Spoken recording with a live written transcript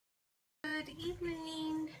Good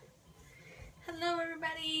evening. Hello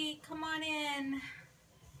everybody, come on in.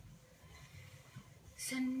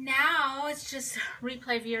 So now it's just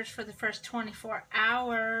replay viewers for the first 24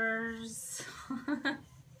 hours.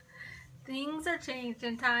 Things are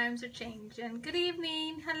changing, times are changing. Good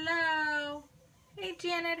evening, hello. Hey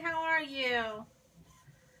Janet, how are you?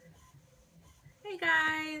 Hey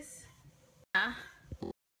guys. A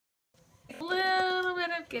little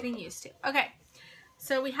bit of getting used to. Okay,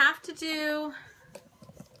 so we have to do,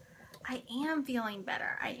 I am feeling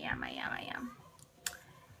better. I am.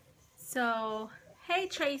 So, hey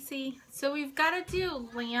Tracy. So we've got to do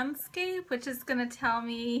landscape, which is going to tell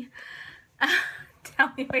me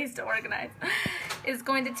ways to organize. It's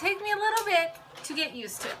going to take me a little bit to get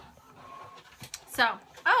used to. So,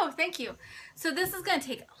 oh, thank you. So this is going to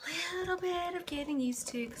take a little bit of getting used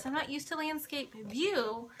to because I'm not used to landscape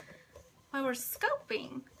view while we're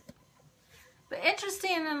scoping. But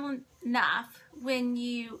interesting enough, when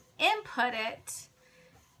you input it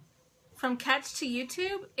from Catch to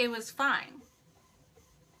YouTube, it was fine.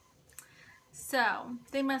 So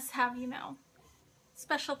they must have, you know,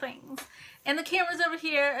 special things. And the camera's over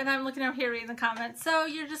here, and I'm looking over here reading the comments. So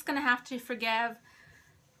you're just gonna have to forgive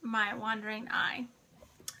my wandering eye.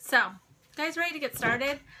 So, guys, ready to get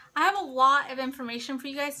started? I have a lot of information for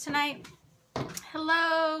you guys tonight.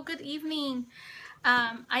 Hello, good evening.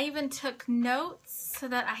 I even took notes so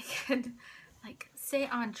that I could like stay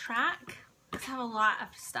on track. I have a lot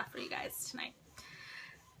of stuff for you guys tonight.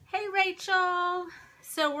 Hey Rachel.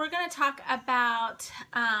 So we're going to talk about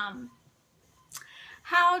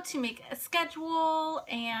how to make a schedule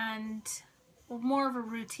and more of a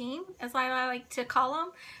routine, as I like to call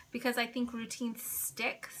them, because I think routines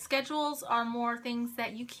stick. Schedules are more things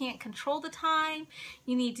that you can't control the time.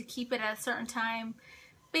 You need to keep it at a certain time.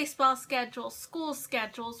 Baseball schedules, school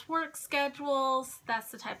schedules, work schedules,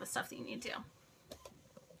 that's the type of stuff that you need to do.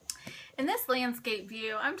 In this landscape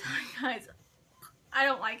view, I'm telling you guys, I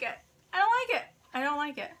don't like it. I don't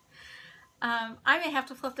like it. I may have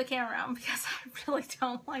to flip the camera around because I really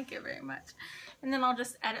don't like it very much. And then I'll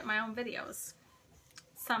just edit my own videos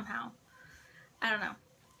somehow. I don't know.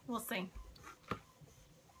 We'll see.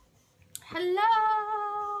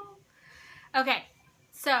 Hello. Okay,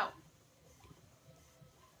 so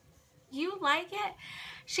you like it?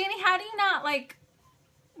 Shani, how do you not like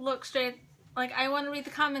look straight? Like, I want to read the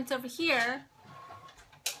comments over here,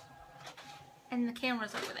 and the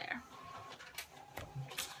camera's over there.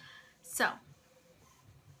 So,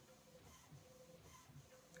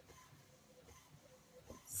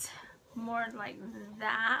 more like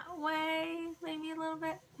that way, maybe a little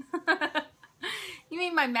bit. You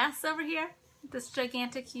mean my mess over here? This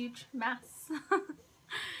gigantic, huge mess.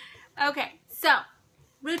 Okay, so,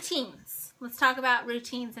 routines. Let's talk about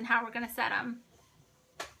routines and how we're going to set them.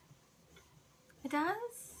 It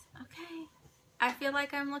does? Okay. I feel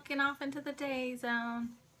like I'm looking off into the day zone.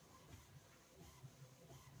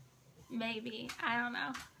 Maybe. I don't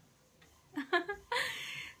know.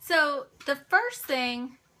 So, the first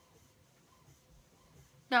thing...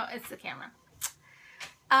 No, it's the camera.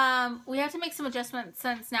 We have to make some adjustments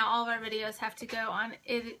since now all of our videos have to go on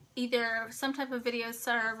either some type of video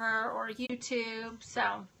server or YouTube.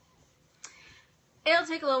 So, it'll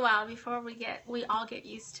take a little while before we all get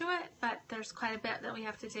used to it, but there's quite a bit that we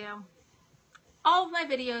have to do. All of my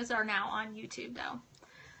videos are now on YouTube though.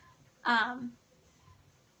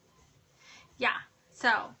 Yeah,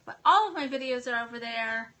 so, but all of my videos are over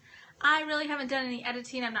there. I really haven't done any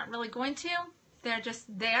editing. I'm not really going to. They're just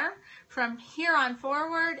there. From here on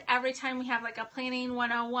forward, every time we have like a Planning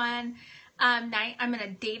 101 night, I'm going to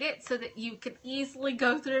date it so that you can easily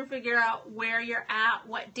go through and figure out where you're at,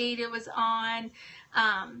 what date it was on.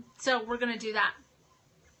 So we're going to do that.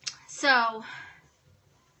 So,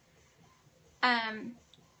 the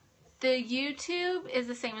YouTube is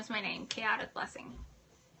the same as my name, Chaotic Blessing.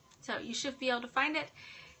 So you should be able to find it.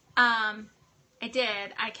 I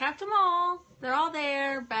did. I kept them all. They're all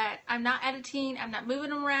there, but I'm not editing. I'm not moving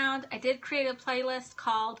them around. I did create a playlist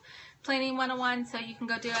called Planning 101, so you can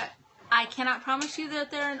go do it. I cannot promise you that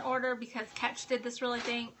they're in order because Catch did this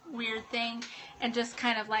really weird thing and just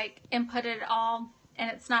kind of like inputted it all, and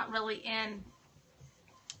it's not really in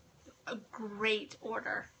a great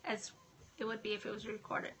order as it would be if it was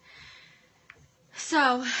recorded.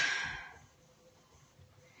 So,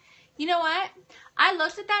 you know what? I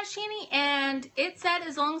looked at that, Shani, and it said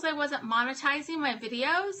as long as I wasn't monetizing my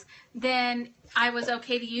videos, then I was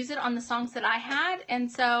okay to use it on the songs that I had.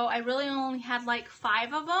 And so I really only had like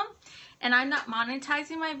 5 of them, and I'm not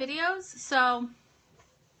monetizing my videos. So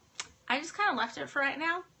I just kind of left it for right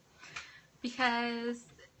now because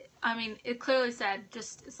I mean, it clearly said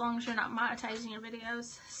just as long as you're not monetizing your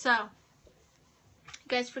videos. So, you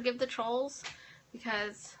guys forgive the trolls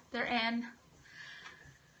because they're in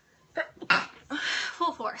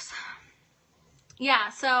full force. Yeah,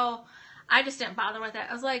 so I just didn't bother with it.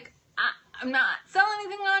 I was like, I'm not selling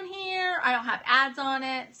anything on here. I don't have ads on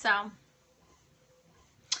it. So,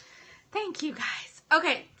 thank you guys.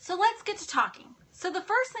 Okay, so let's get to talking. So the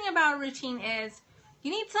first thing about a routine is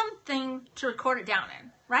you need something to record it down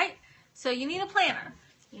in, right? So you need a planner.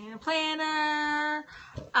 You need a planner,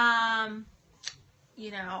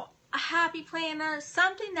 you know, a happy planner,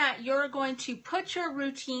 something that you're going to put your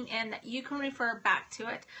routine in that you can refer back to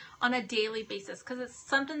it on a daily basis because it's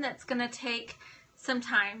something that's going to take some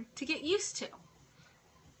time to get used to.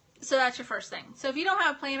 So that's your first thing. So if you don't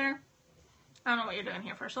have a planner, I don't know what you're doing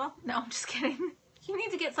here, first of all. No, I'm just kidding. You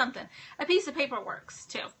need to get something. A piece of paper works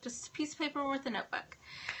too. Just a piece of paper with a notebook.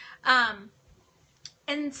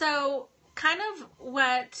 And so kind of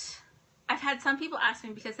what I've had some people ask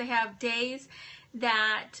me because they have days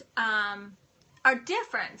that are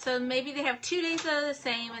different. So maybe they have 2 days that are the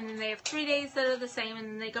same, and then they have 3 days that are the same, and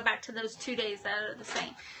then they go back to those 2 days that are the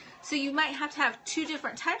same. So you might have to have 2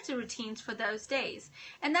 different types of routines for those days.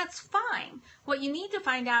 And that's fine. What you need to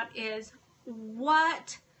find out is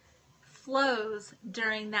what flows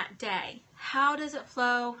during that day. How does it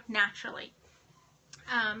flow naturally?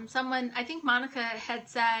 Someone, I think Monica had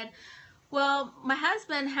said, well, my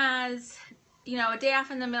husband has, you know, a day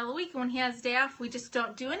off in the middle of the week, and when he has a day off, we just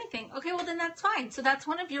don't do anything. Okay, well then that's fine. So that's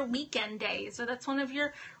one of your weekend days, or that's one of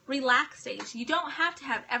your relaxed days. You don't have to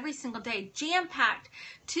have every single day jam-packed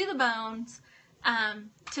to the bones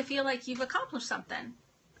to feel like you've accomplished something.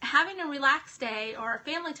 Having a relaxed day or a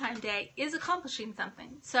family time day is accomplishing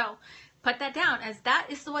something. So put that down as that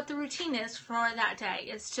is what the routine is for that day.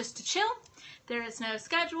 It's just to chill. There is no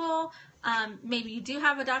schedule. Maybe you do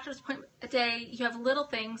have a doctor's appointment a day. You have little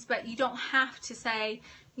things, but you don't have to say,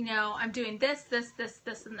 you know, I'm doing this, this, this,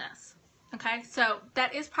 this, and this. Okay, so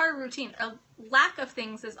that is part of a routine. A lack of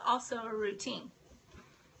things is also a routine.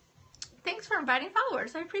 Thanks for inviting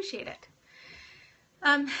followers. I appreciate it.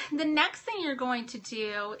 The next thing you're going to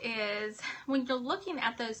do is when you're looking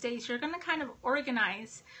at those days, you're going to kind of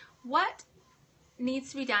organize what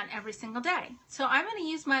needs to be done every single day. So I'm going to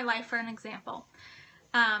use my life for an example.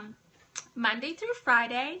 Monday through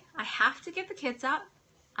Friday, I have to get the kids up.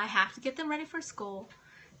 I have to get them ready for school.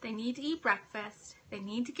 They need to eat breakfast. They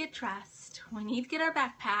need to get dressed. We need to get our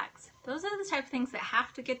backpacks. Those are the type of things that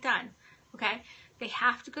have to get done. Okay? They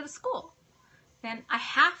have to go to school. Then I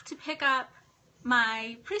have to pick up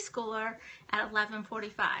my preschooler at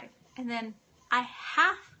 11:45. And then I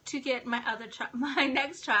have to get my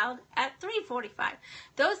next child at 3:45.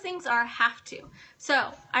 Those things are have to.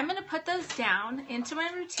 So I'm going to put those down into my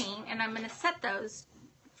routine, and I'm going to set those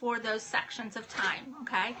for those sections of time,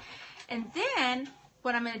 okay? And then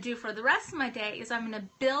what I'm going to do for the rest of my day is I'm going to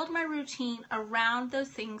build my routine around those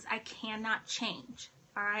things I cannot change,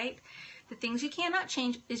 all right? The things you cannot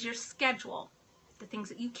change is your schedule. The things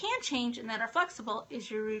that you can change and that are flexible is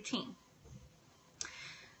your routine.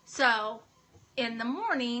 So in the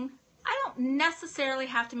morning, I don't necessarily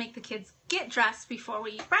have to make the kids get dressed before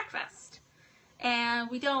we eat breakfast. And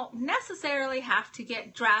we don't necessarily have to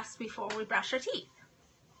get dressed before we brush our teeth.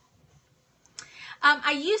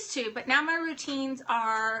 I used to, but now my routines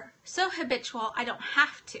are so habitual, I don't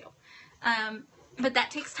have to. But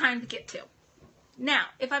that takes time to get to. Now,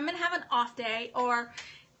 if I'm going to have an off day or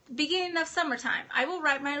beginning of summertime, I will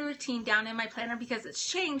write my routine down in my planner because it's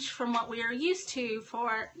changed from what we are used to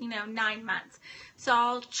for, 9 months. So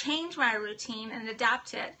I'll change my routine and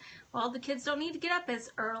adapt it. Well, the kids don't need to get up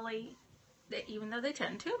as early, even though they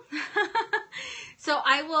tend to. So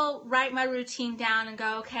I will write my routine down and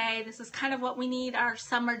go, okay, this is kind of what we need our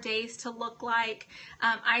summer days to look like.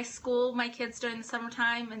 I school my kids during the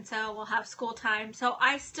summertime, and so we'll have school time. So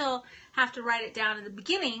I still have to write it down in the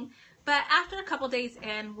beginning. But after a couple days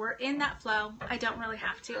in, we're in that flow. I don't really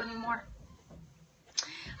have to anymore.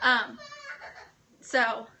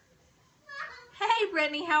 So, hey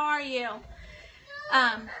Brittany, how are you?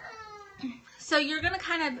 So you're going to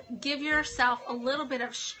kind of give yourself a little bit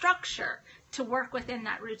of structure to work within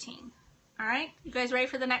that routine. All right? You guys ready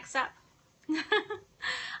for the next step?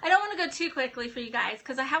 I don't want to go too quickly for you guys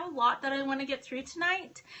because I have a lot that I want to get through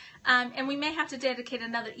tonight. And we may have to dedicate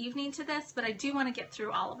another evening to this, but I do want to get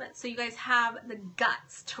through all of it so you guys have the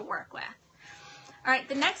guts to work with. All right,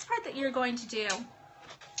 the next part that you're going to do,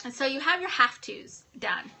 so you have your have-tos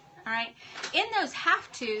done. All right, in those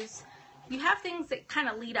have-tos, you have things that kind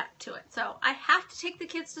of lead up to it. So I have to take the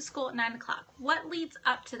kids to school at 9 o'clock. What leads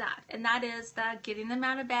up to that? And that is the getting them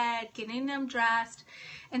out of bed, getting them dressed.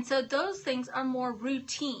 And so those things are more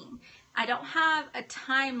routine. I don't have a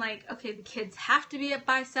time like, okay, the kids have to be up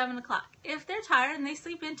by 7 o'clock. If they're tired and they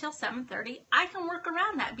sleep until 7:30, I can work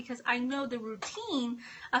around that because I know the routine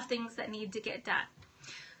of things that need to get done.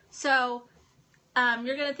 So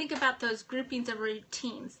you're going to think about those groupings of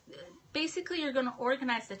routines. Basically, you're going to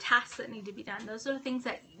organize the tasks that need to be done. Those are the things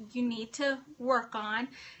that you need to work on,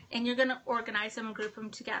 and you're going to organize them and group them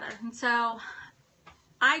together. And so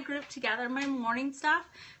I group together my morning stuff.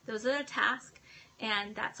 Those are the tasks.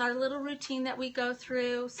 And that's our little routine that we go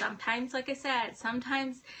through. Sometimes, like I said,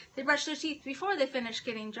 sometimes they brush their teeth before they finish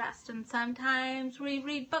getting dressed. And sometimes we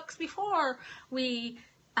read books before we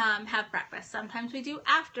have breakfast. Sometimes we do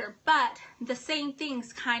after. But the same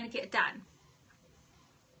things kind of get done.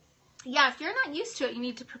 Yeah, if you're not used to it, you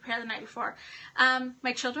need to prepare the night before.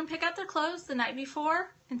 My children pick out their clothes the night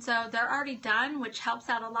before. And so they're already done, which helps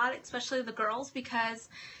out a lot, especially the girls, because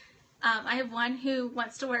I have one who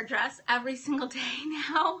wants to wear a dress every single day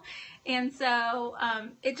now, and so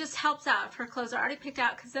it just helps out if her clothes are already picked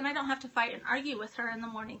out, because then I don't have to fight and argue with her in the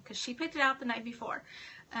morning because she picked it out the night before.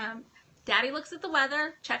 Daddy looks at the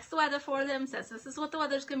weather, checks the weather for them, says this is what the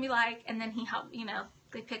weather's going to be like, and then he helps,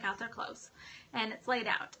 they pick out their clothes, and it's laid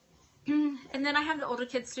out. And then I have the older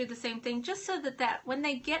kids do the same thing, just so that when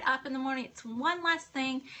they get up in the morning, it's one less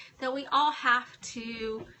thing that we all have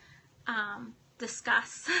to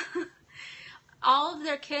discuss. all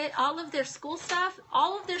of their school stuff,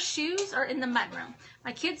 all of their shoes are in the mudroom.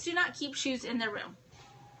 My kids do not keep shoes in their room.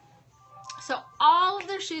 So all of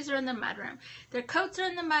their shoes are in the mudroom. Their coats are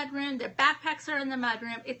in the mudroom. Their backpacks are in the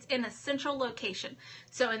mudroom. It's in a central location.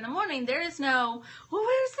 So in the morning, there is no, well,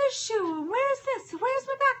 where's this shoe? Where's this? Where's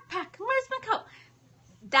my backpack? Where's my coat?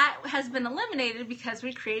 That has been eliminated because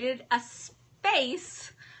we created a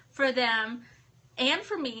space for them and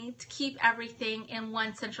for me to keep everything in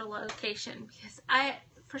one central location. Because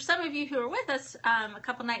for some of you who were with us a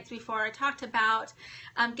couple nights before, I talked about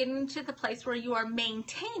getting to the place where you are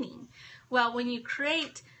maintaining. Well, when you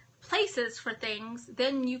create places for things,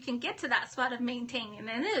 then you can get to that spot of maintaining, and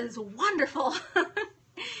it is wonderful.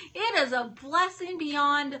 It is a blessing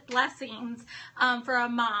beyond blessings for a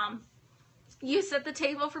mom. You set the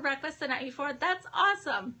table for breakfast the night before. That's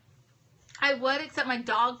awesome. I would, except my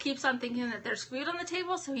dog keeps on thinking that there's food on the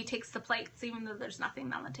table, so he takes the plates even though there's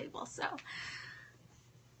nothing on the table. So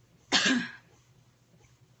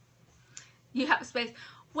you have space.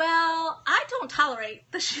 Well, I don't tolerate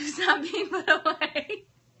the shoes not being put away.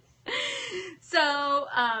 So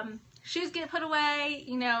shoes get put away.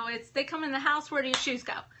 They come in the house. Where do your shoes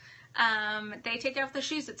go? They take off the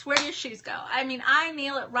shoes. It's where do your shoes go? I mean, I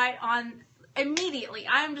nail it right on immediately.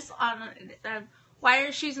 I'm just on. Why are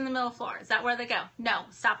your shoes in the middle of the floor? Is that where they go? No.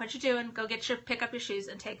 Stop what you're doing. Go pick up your shoes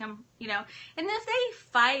and take them, And if they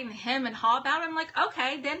fight and hem and haw about it, I'm like,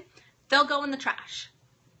 okay, then they'll go in the trash.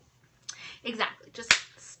 Exactly. Just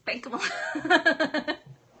spank them.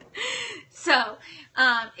 So,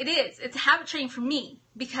 it's a habit training for me,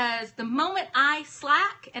 because the moment I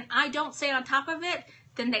slack and I don't stay on top of it,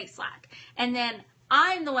 then they slack. And then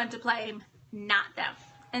I'm the one to blame, not them.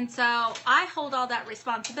 And so I hold all that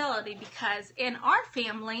responsibility, because in our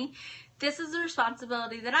family, this is the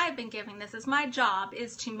responsibility that I've been given. This is my job,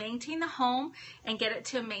 is to maintain the home and get it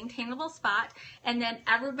to a maintainable spot. And then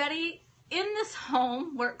everybody in this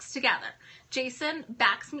home works together. Jason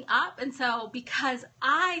backs me up. And so because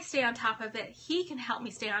I stay on top of it, he can help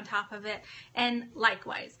me stay on top of it, and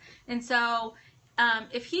likewise. And so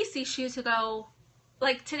if he sees shoes, he'll go,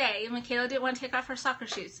 like today, Michaela didn't want to take off her soccer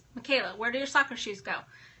shoes. Michaela, where do your soccer shoes go?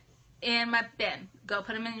 In my bin. Go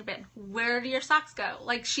put them in your bin. Where do your socks go?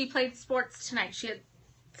 Like, she played sports tonight. She had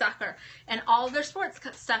soccer. And all of their sports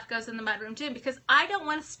stuff goes in the mudroom too, because I don't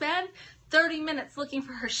want to spend 30 minutes looking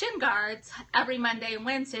for her shin guards every Monday and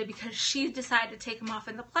Wednesday, because she decided to take them off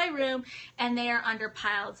in the playroom and they are under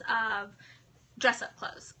piles of dress-up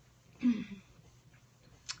clothes.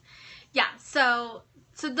 Yeah, so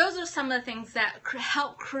those are some of the things that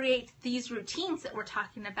help create these routines that we're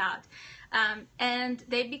talking about. And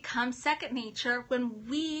they become second nature when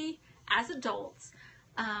we, as adults,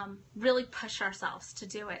 really push ourselves to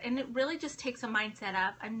do it. And it really just takes a mindset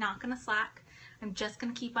of, I'm not going to slack. I'm just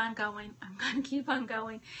going to keep on going. I'm going to keep on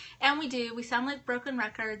going. And we do. We sound like broken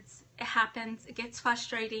records. It happens. It gets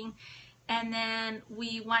frustrating. And then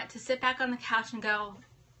we want to sit back on the couch and go,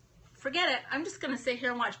 forget it. I'm just going to sit here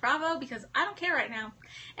and watch Bravo because I don't care right now.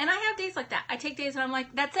 And I have days like that. I take days and I'm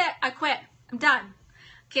like, that's it. I quit. I'm done.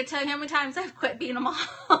 Can't tell you how many times I've quit being a mom.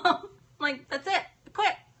 Like, that's it. I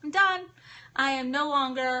quit. I'm I'm done. I am no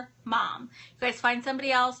longer mom. You guys find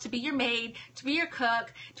somebody else to be your maid, to be your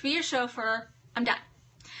cook, to be your chauffeur. I'm done.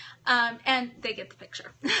 And they get the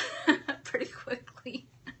picture pretty quickly.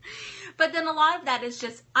 But then a lot of that is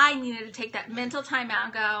just, I needed to take that mental time out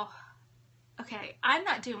and go, okay, I'm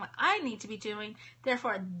not doing what I need to be doing.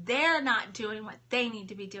 Therefore, they're not doing what they need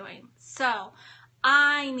to be doing. So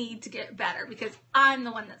I need to get better because I'm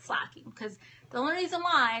the one that's slacking. Because the only reason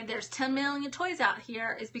why there's 10 million toys out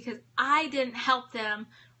here is because I didn't help them,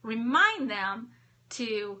 remind them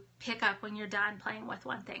to pick up when you're done playing with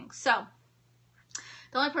one thing. So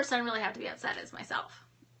the only person I really have to be upset is myself.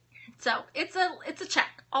 So it's a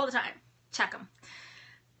check all the time. Check them.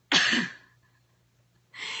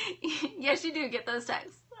 Yes, you do get those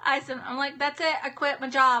texts. I'm like, that's it. I quit my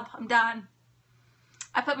job. I'm done.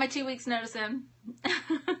 I put my 2 weeks notice in.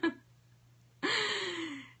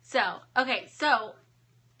 Okay, so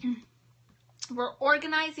we're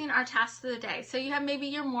organizing our tasks for the day. So you have maybe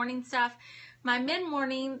your morning stuff. My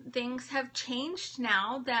mid-morning things have changed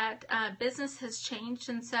now that business has changed,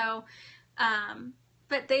 and so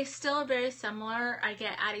but they still are very similar. I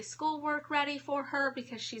get Addie's schoolwork ready for her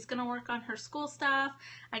because she's going to work on her school stuff.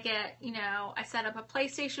 I get, I set up a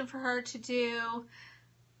PlayStation for her to do.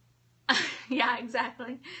 Yeah,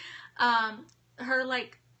 exactly. Her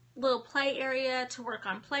little play area to work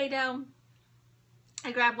on Play-Doh.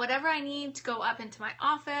 I grab whatever I need to go up into my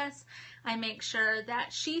office. I make sure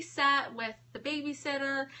that she's set with the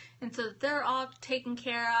babysitter and so that they're all taken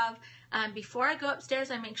care of. Before I go upstairs,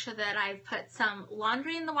 I make sure that I've put some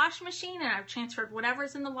laundry in the washing machine and I've transferred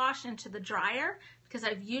whatever's in the wash into the dryer because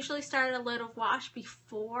I've usually started a load of wash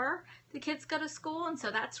before the kids go to school, and so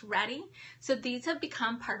that's ready. So these have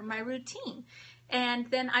become part of my routine.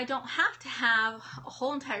 And then I don't have to have a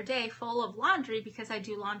whole entire day full of laundry because I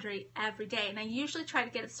do laundry every day. And I usually try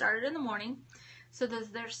to get it started in the morning so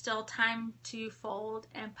that there's still time to fold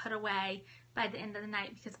and put away by the end of the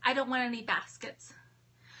night because I don't want any baskets.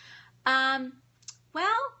 Well,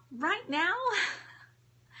 right now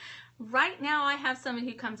I have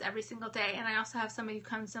somebody who comes every single day, and I also have somebody who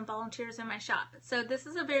comes and volunteers in my shop. So this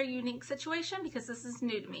is a very unique situation because this is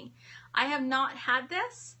new to me. I have not had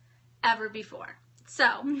this ever before.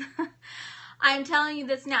 So I'm telling you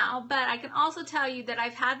this now, but I can also tell you that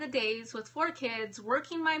I've had the days with 4 kids,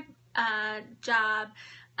 working my job,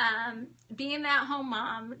 being that home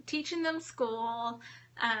mom, teaching them school,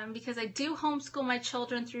 because I do homeschool my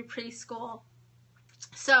children through preschool.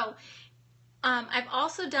 So I've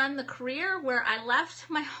also done the career where I left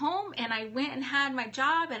my home and I went and had my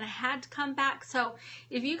job and I had to come back. So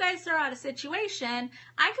if you guys are at a situation,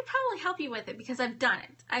 I could probably help you with it because I've done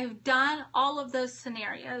it. I've done all of those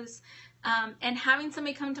scenarios, and having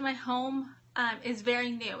somebody come to my home is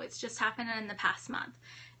very new. It's just happened in the past month.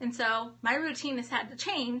 And so my routine has had to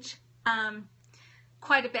change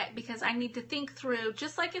quite a bit because I need to think through,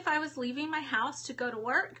 just like if I was leaving my house to go to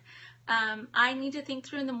work, I need to think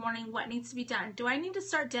through in the morning what needs to be done. Do I need to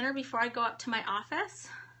start dinner before I go up to my office?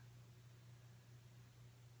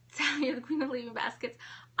 Sally, you're the queen of leaving baskets.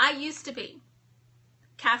 I used to be.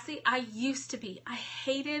 Cassie, I used to be. I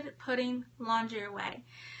hated putting laundry away.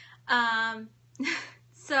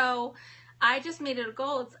 So I just made it a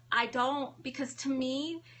goal. I don't, because to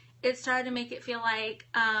me, it started to make it feel like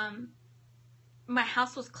my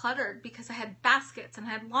house was cluttered because I had baskets and I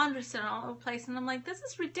had laundry sitting all over the place, and I'm like, this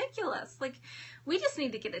is ridiculous. Like, we just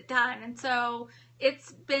need to get it done. And so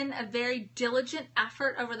it's been a very diligent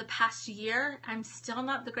effort over the past year. I'm still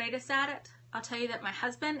not the greatest at it. I'll tell you that my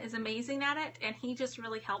husband is amazing at it, and he just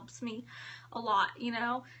really helps me a lot.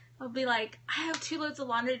 I'll be like, I have 2 loads of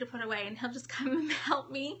laundry to put away, and he'll just come and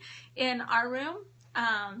help me in our room.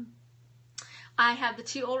 I have the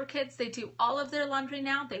 2 older kids. They do all of their laundry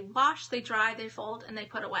now. They wash, they dry, they fold, and they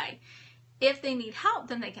put away. If they need help,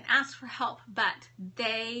 then they can ask for help, but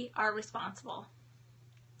they are responsible.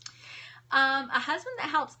 A husband that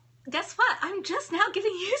helps, guess what? I'm just now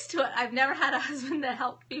getting used to it. I've never had a husband that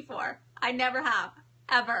helped before. I never have,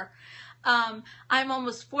 ever. I'm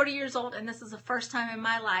almost 40 years old, and this is the first time in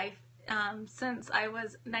my life since I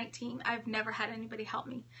was 19. I've never had anybody help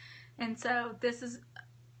me. And so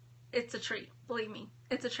it's a treat. Believe me,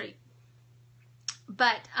 it's a treat.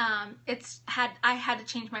 But I had to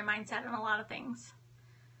change my mindset on a lot of things.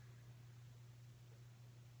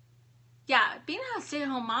 Yeah, being a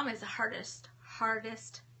stay-at-home mom is the hardest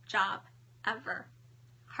job ever.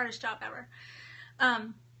 Hardest job ever.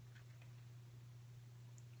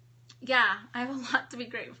 Yeah, I have a lot to be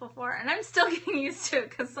grateful for, and I'm still getting used to it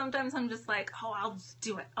because sometimes I'm just like, oh, I'll just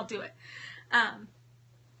do it. I'll do it. That's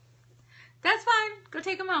fine. Go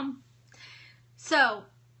take them home. So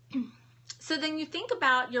So then you think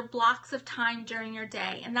about your blocks of time during your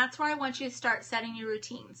day, and that's where I want you to start setting your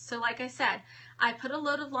routines. So like I said, I put a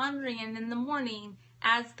load of laundry in the morning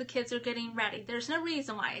as the kids are getting ready. There's no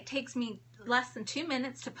reason why. It takes me less than 2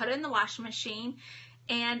 minutes to put it in the washing machine,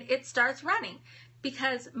 and it starts running.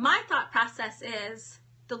 Because my thought process is,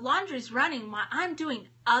 the laundry's running while I'm doing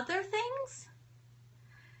other things,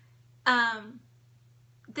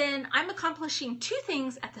 then I'm accomplishing 2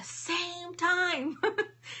 things at the same time.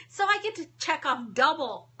 So I get to check off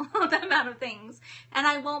double the amount of things, and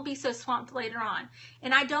I won't be so swamped later on.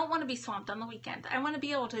 And I don't want to be swamped on the weekend. I want to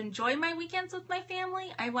be able to enjoy my weekends with my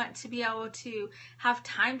family. I want to be able to have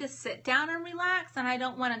time to sit down and relax, and I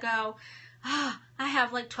don't want to go, I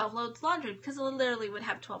have like 12 loads of laundry, because I literally would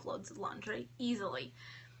have 12 loads of laundry easily.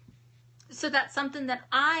 So that's something that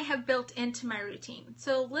I have built into my routine.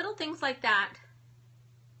 So little things like that.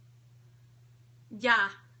 Yeah.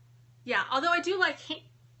 Although I do like,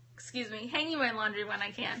 hanging my laundry when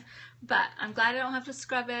I can, but I'm glad I don't have to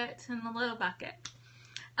scrub it in the little bucket.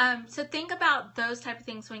 So think about those type of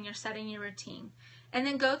things when you're setting your routine, and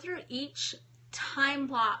then go through each time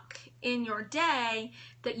block in your day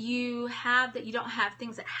that you don't have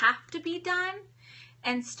things that have to be done,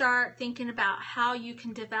 and start thinking about how you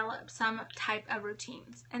can develop some type of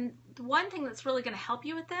routines. And the one thing that's really going to help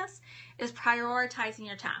you with this is prioritizing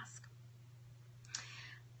your task.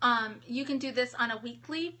 You can do this on a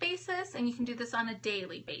weekly basis, and you can do this on a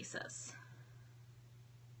daily basis.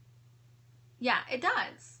 Yeah, it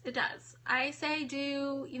does. It does. I say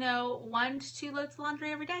do, 1 to 2 loads of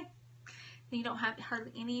laundry every day. Then you don't have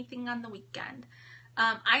hardly anything on the weekend.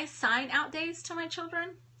 I assign out days to my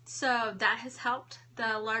children, so that has helped.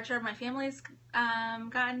 The larger my family's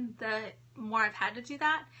gotten, the more I've had to do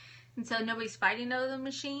that. And so nobody's fighting over the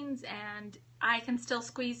machines, and I can still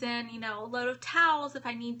squeeze in, a load of towels if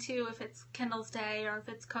I need to, if it's Kendall's day or if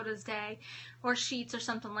it's Coda's day, or sheets or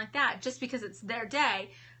something like that, just because it's their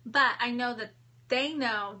day. But I know that they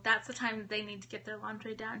know that's the time that they need to get their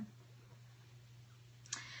laundry done.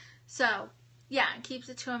 So, yeah, it keeps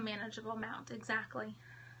it to a manageable amount. Exactly.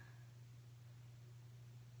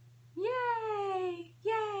 Yay!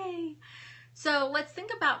 Yay! So let's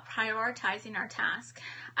think about prioritizing our task.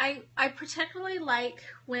 I particularly like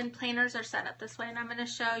when planners are set up this way, and I'm going to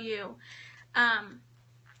show you.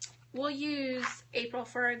 We'll use April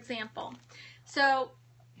for example. So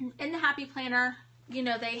in the Happy Planner,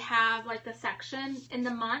 they have like the section in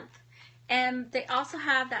the month, and they also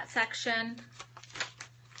have that section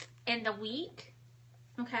in the week.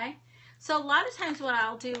 Okay, so a lot of times what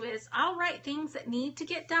I'll do is I'll write things that need to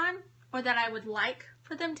get done, or that I would like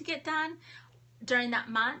for them to get done during that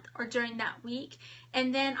month or during that week,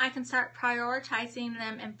 and then I can start prioritizing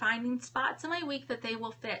them and finding spots in my week that they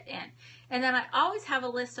will fit in. And then I always have a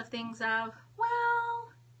list of things of,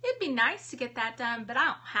 well, it'd be nice to get that done, but I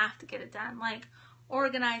don't have to get it done, like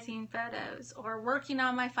organizing photos or working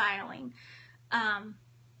on my filing.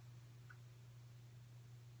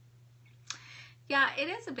 Yeah, it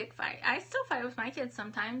is a big fight. I still fight with my kids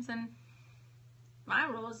sometimes, and my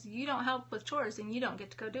rule is you don't help with chores and you don't get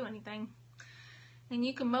to go do anything. And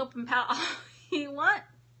you can mope and pout all you want,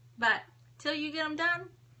 but till you get them done,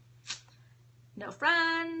 no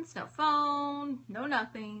friends, no phone, no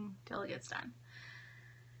nothing, till it gets done.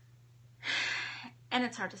 And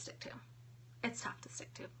it's hard to stick to. It's tough to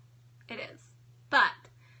stick to. It is. But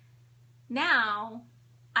now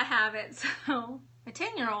I have it, so my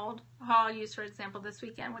 10-year-old, who I'll use for example this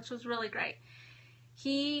weekend, which was really great.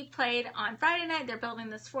 He played on Friday night. They're building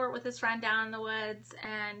this fort with his friend down in the woods,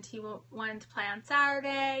 and he wanted to play on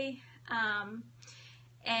Saturday.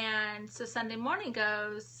 And so Sunday morning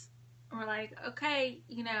goes, and we're like, okay,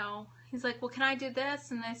 he's like, well, can I do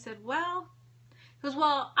this? And I said, well, he goes,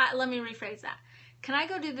 well, let me rephrase that. Can I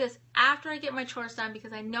go do this after I get my chores done,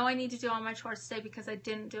 because I know I need to do all my chores today because I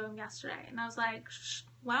didn't do them yesterday. And I was like,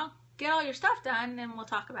 well, get all your stuff done and we'll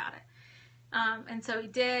talk about it. And so he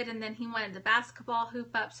did, and then he wanted the basketball hoop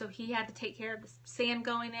up, so he had to take care of the sand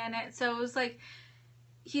going in it. So it was like,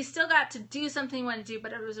 he still got to do something he wanted to do,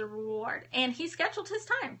 but it was a reward. And he scheduled his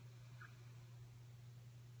time.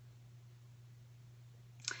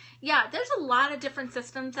 Yeah, there's a lot of different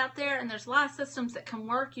systems out there, and there's a lot of systems that can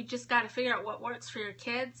work. You just got to figure out what works for your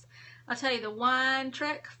kids. I'll tell you the one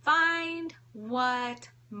trick: find what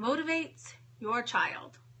motivates your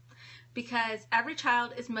child. Because every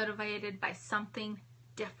child is motivated by something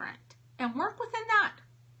different. And work within that.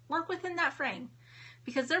 Work within that frame.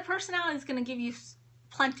 Because their personality is going to give you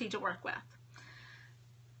plenty to work with.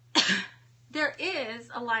 There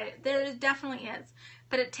definitely is.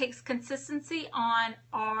 But it takes consistency on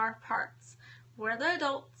our parts. We're the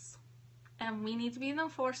adults, and we need to be the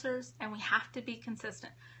enforcers, and we have to be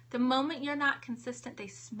consistent. The moment you're not consistent, they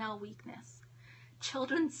smell weakness.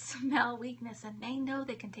 Children smell weakness, and they know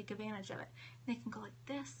they can take advantage of it. They can go like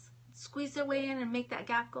this, squeeze their way in and make that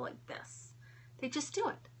gap go like this. They just do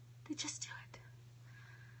it. They just do it.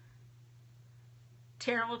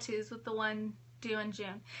 Terrible twos with the one due in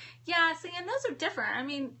June. Yeah, see, and those are different. I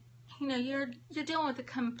mean, you know, you're dealing with a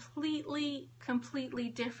completely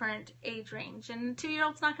different age range, and a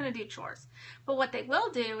 2-year-old's not going to do chores. But what they will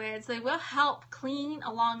do is they will help clean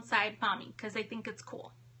alongside mommy because they think it's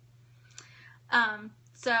cool.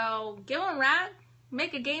 So give them a rag,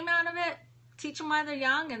 make a game out of it, teach them while they're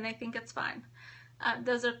young, and they think it's fun.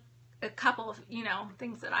 Those are a couple of, you know,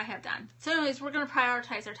 things that I have done. So anyways, we're going to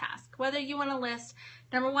prioritize our task. Whether you want to list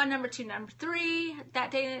number 1, number 2, number 3, that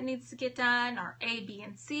day that it needs to get done, or A, B,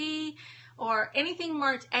 and C, or anything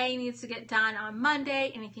marked A needs to get done on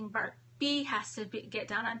Monday, anything marked B has to get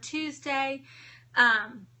done on Tuesday.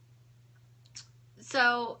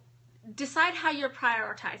 So decide how you're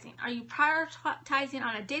prioritizing. Are you prioritizing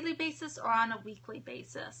on a daily basis or on a weekly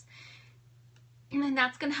basis? And then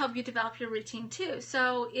that's going to help you develop your routine too.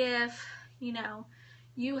 So if, you know,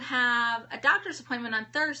 you have a doctor's appointment on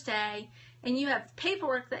Thursday and you have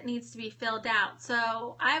paperwork that needs to be filled out.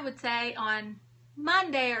 So I would say on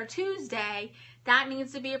Monday or Tuesday, that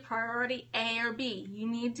needs to be a priority A or B. You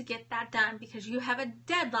need to get that done because you have a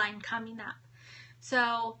deadline coming up.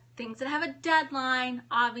 So things that have a deadline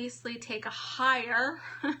obviously take a higher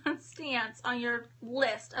stance on your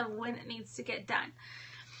list of when it needs to get done.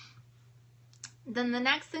 Then the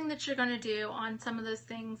next thing that you're going to do on some of those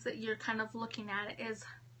things that you're kind of looking at is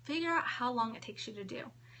figure out how long it takes you to do.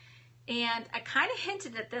 And I kind of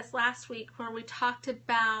hinted at this last week where we talked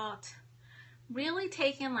about really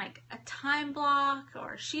taking like a time block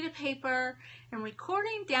or a sheet of paper and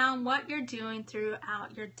recording down what you're doing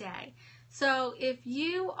throughout your day. So if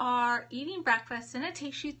you are eating breakfast and it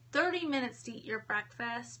takes you 30 minutes to eat your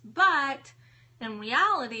breakfast, but in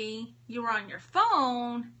reality, you were on your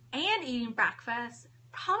phone and eating breakfast,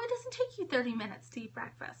 probably doesn't take you 30 minutes to eat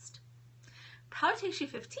breakfast. Probably takes you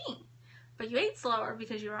 15, but you ate slower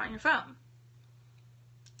because you were on your phone,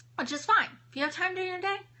 which is fine. If you have time during your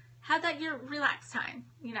day, have that your relaxed time,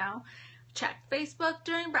 you know. Check Facebook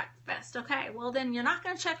during breakfast. Okay, well then you're not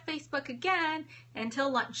going to check Facebook again until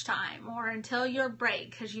lunchtime or until your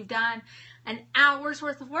break because you've done an hour's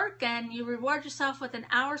worth of work and you reward yourself with an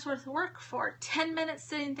hour's worth of work for 10 minutes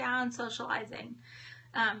sitting down socializing.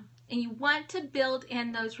 And you want to build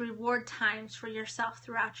in those reward times for yourself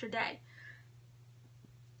throughout your day.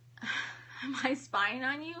 Am I spying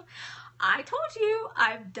on you? I told you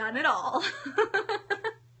I've done it all.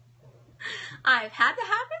 I've had the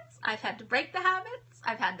habits, I've had to break the habits,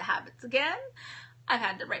 I've had the habits again, I've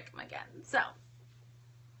had to break them again. So,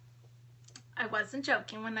 I wasn't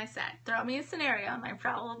joking when I said, throw me a scenario and I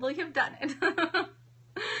probably have done it.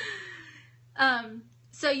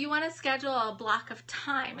 So you want to schedule a block of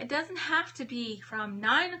time. It doesn't have to be from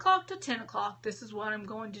 9 o'clock to 10 o'clock, this is what I'm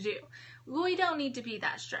going to do. We don't need to be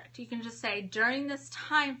that strict. You can just say, during this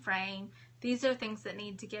time frame, these are things that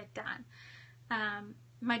need to get done.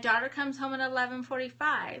 My daughter comes home at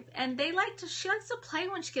 11:45, and she likes to play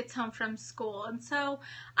when she gets home from school. And so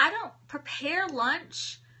I don't prepare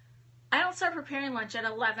lunch. I don't start preparing lunch at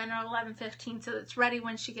 11 or 11:15 so it's ready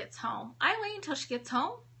when she gets home. I wait until she gets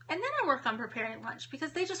home, and then I work on preparing lunch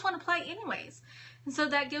because they just want to play anyways. And so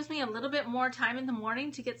that gives me a little bit more time in the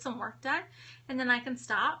morning to get some work done, and then I can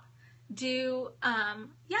stop, you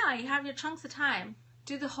have your chunks of time.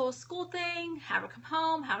 Do the whole school thing, have her come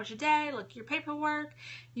home, how was your day, look at your paperwork,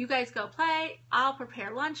 you guys go play, I'll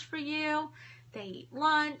prepare lunch for you, they eat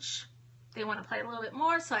lunch, they want to play a little bit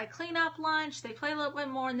more, so I clean up lunch, they play a little bit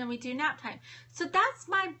more, and then we do nap time. So that's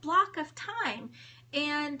my block of time,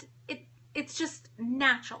 and it's just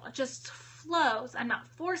natural, it just flows. I'm not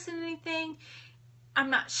forcing anything, I'm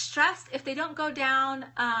not stressed. If they don't go down,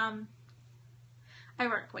 I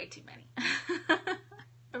work way too many.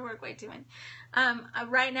 I work way too many.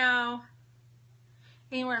 Right now,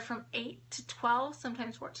 anywhere from 8 to 12,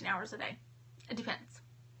 sometimes 14 hours a day. It depends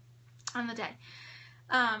on the day.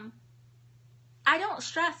 I don't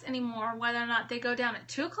stress anymore whether or not they go down at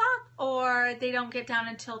 2 o'clock or they don't get down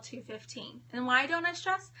until 2:15. And why don't I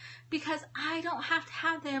stress? Because I don't have to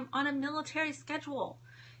have them on a military schedule.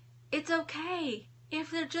 It's okay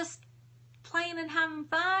if they're just playing and having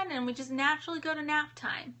fun and we just naturally go to nap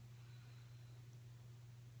time.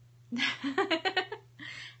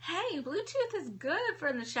 Hey, Bluetooth is good for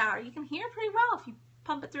in the shower. You can hear pretty well if you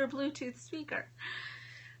pump it through a Bluetooth speaker.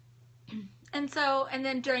 And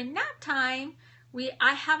then during nap time,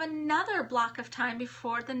 I have another block of time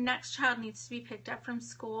before the next child needs to be picked up from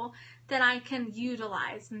school that I can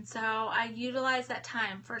utilize. And so I utilize that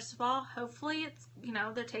time. First of all, hopefully it's,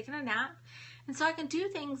 they're taking a nap. And so I can do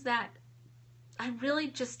things that I really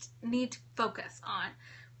just need to focus on.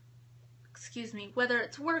 Excuse me, whether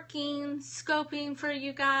it's working, scoping for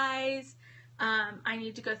you guys, I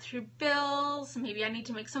need to go through bills, maybe I need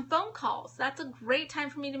to make some phone calls. That's a great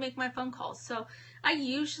time for me to make my phone calls. So I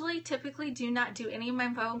typically do not do any of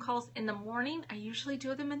my phone calls in the morning. I usually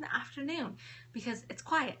do them in the afternoon because it's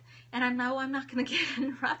quiet and I know I'm not going to get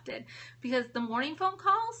interrupted, because the morning phone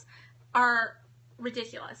calls are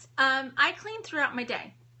ridiculous. I clean throughout my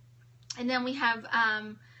day, and then we have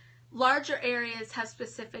larger areas have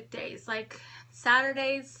specific days, like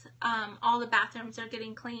Saturdays, all the bathrooms are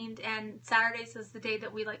getting cleaned, and Saturdays is the day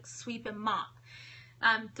that we like sweep and mop.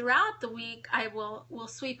 Throughout the week, we'll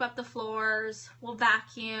sweep up the floors, we'll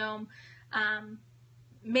vacuum,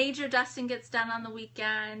 major dusting gets done on the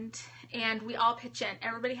weekend, and we all pitch in.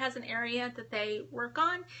 Everybody has an area that they work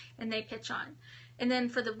on and they pitch on. And then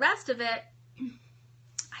for the rest of it,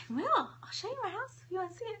 I'll show you my house if you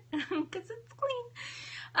want to see it, because it's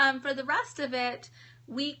clean. For the rest of it,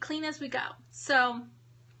 we clean as we go. So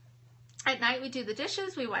at night we do the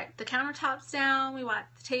dishes, we wipe the countertops down, we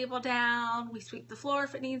wipe the table down, we sweep the floor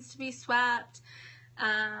if it needs to be swept.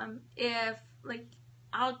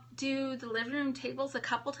 I'll do the living room tables a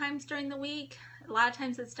couple times during the week. A lot of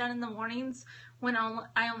times it's done in the mornings when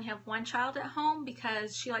I only have one child at home,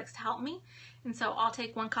 because she likes to help me. And so I'll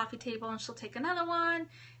take one coffee table and she'll take another one,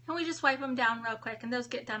 and we just wipe them down real quick, and those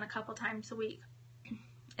get done a couple times a week.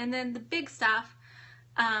 And then the big stuff,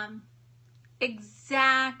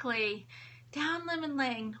 exactly, down Lemon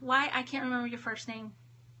Lane. Why? I can't remember your first name.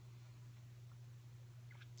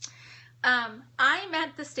 I'm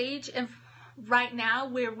at the stage of right now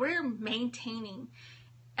where we're maintaining,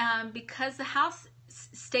 because the house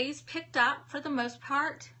stays picked up for the most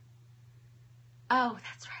part. Oh,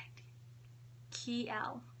 that's right.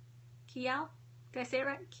 Kiel. Did I say it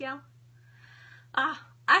right? Kiel? I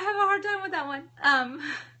have a hard time with that one.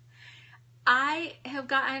 I have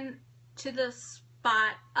gotten to the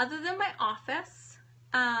spot, other than my office,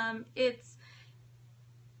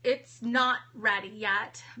 it's not ready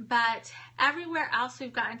yet, but everywhere else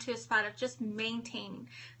we've gotten to a spot of just maintaining.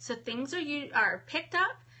 So things are picked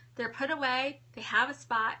up, they're put away, they have a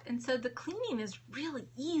spot, and so the cleaning is really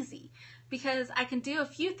easy because I can do a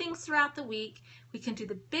few things throughout the week. We can do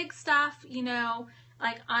the big stuff,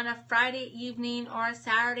 like on a Friday evening or a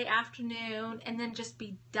Saturday afternoon, and then just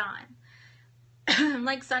be done.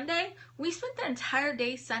 Like Sunday, we spent the entire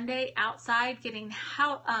day Sunday outside getting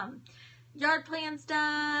yard plans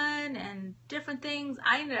done and different things.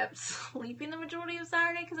 I ended up sleeping the majority of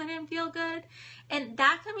Saturday because I didn't feel good. And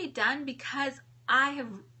that can be done because I have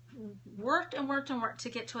worked to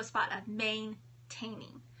get to a spot of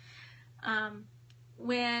maintaining.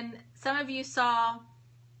 When some of you saw,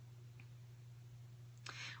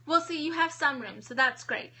 well, see, you have some rooms, so that's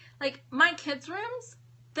great. Like my kids' rooms,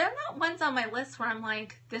 they're not ones on my list where I'm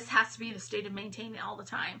like, this has to be in a state of maintaining all the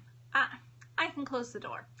time. I can close the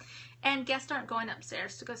door. And guests aren't going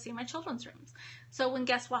upstairs to go see my children's rooms. So when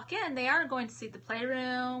guests walk in, they are going to see the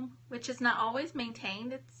playroom, which is not always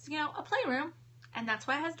maintained. It's, a playroom, and that's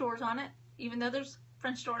why it has doors on it, even though there's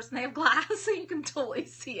French doors and they have glass, so you can totally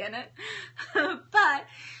see in it. But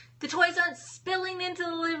the toys aren't spilling into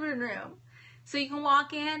the living room. So you can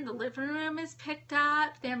walk in, the living room is picked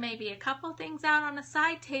up, there may be a couple things out on a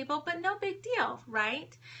side table, but no big deal,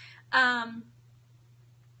 right?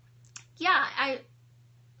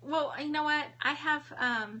 Well, you know what? I have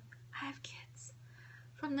kids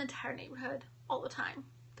from the entire neighborhood all the time.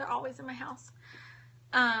 They're always in my house.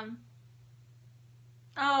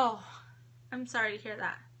 Oh, I'm sorry to hear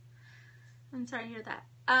that.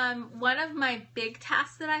 One of my big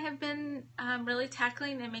tasks that I have been really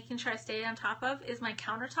tackling and making sure I stay on top of is my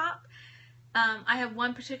countertop. I have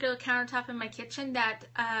one particular countertop in my kitchen that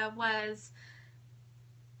was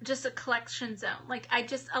just a collection zone. Like I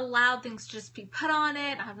just allowed things to just be put on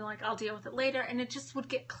it. I'm like, I'll deal with it later, and it just would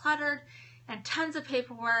get cluttered and tons of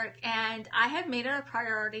paperwork. And I have made it a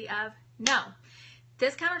priority of no,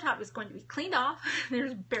 this countertop is going to be cleaned off.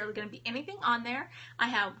 There's barely going to be anything on there. I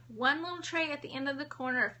have one little tray at the end of the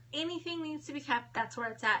corner. If anything needs to be kept, that's where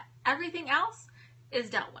it's at. Everything else is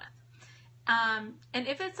dealt with. And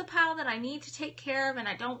if it's a pile that I need to take care of and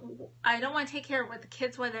I don't want to take care of it with the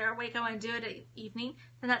kids while they're awake, I want to do it at evening,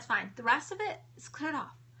 then that's fine. The rest of it is cleared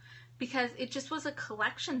off because it just was a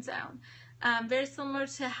collection zone. Very similar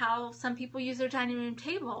to how some people use their dining room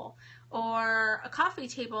table or a coffee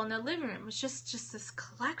table in their living room. It's just this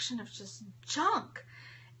collection of just junk.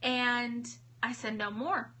 And I said no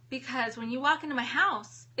more, because when you walk into my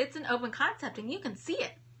house, it's an open concept and you can see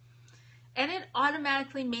it. And it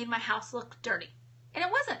automatically made my house look dirty. And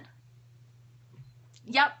it wasn't.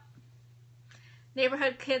 Yep.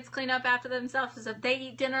 Neighborhood kids clean up after themselves. As if they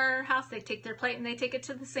eat dinner at our house, they take their plate and they take it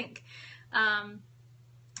to the sink.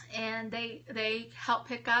 And they help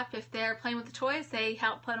pick up. If they're playing with the toys, they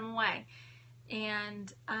help put them away.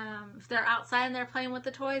 And if they're outside and they're playing with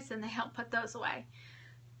the toys, then they help put those away.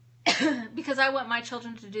 Because I want my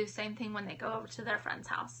children to do the same thing when they go over to their friend's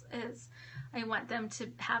house. I want them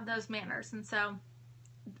to have those manners. And so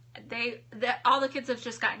all the kids have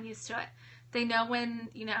just gotten used to it. They know when,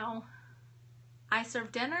 I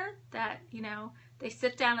serve dinner, that, they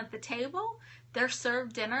sit down at the table, they're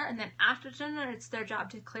served dinner, and then after dinner, it's their job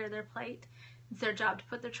to clear their plate. It's their job to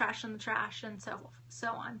put their trash in the trash, and so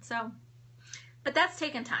on. So, but that's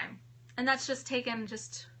taken time. And that's just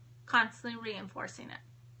constantly reinforcing it.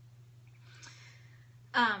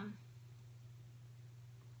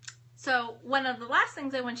 So one of the last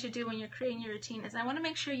things I want you to do when you're creating your routine is I want to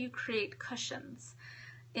make sure you create cushions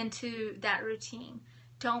into that routine.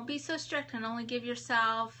 Don't be so strict and only give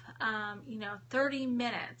yourself, 30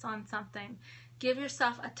 minutes on something. Give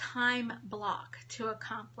yourself a time block to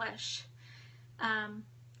accomplish.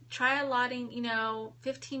 Try allotting,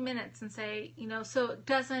 15 minutes and say, so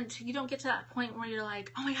you don't get to that point where you're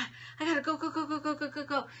like, oh my God, I gotta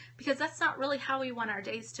go. Because that's not really how we want our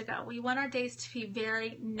days to go. We want our days to be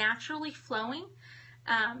very naturally flowing.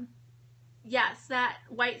 Yes, that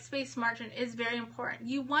white space margin is very important.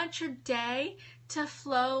 You want your day to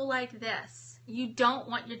flow like this. You don't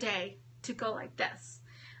want your day to go like this.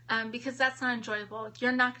 Because that's not enjoyable.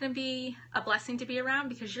 You're not going to be a blessing to be around,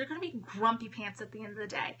 because you're going to be grumpy pants at the end of the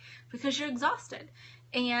day because you're exhausted.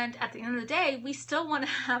 And at the end of the day, we still want to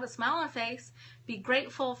have a smile on our face, be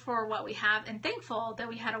grateful for what we have, and thankful that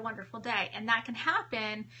we had a wonderful day. And that can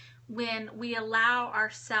happen when we allow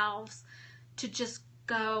ourselves to just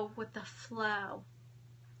go with the flow.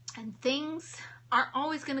 And things aren't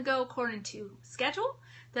always going to go according to schedule.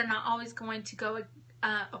 They're not always going to go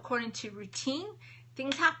according to routine.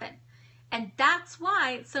 Things happen. And that's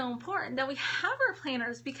why it's so important that we have our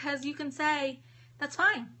planners, because you can say, that's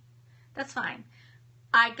fine. That's fine.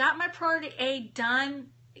 I got my priority A done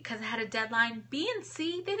because I had a deadline. B and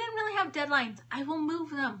C, they didn't really have deadlines. I will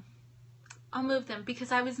move them. I'll move them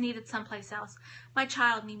because I was needed someplace else. My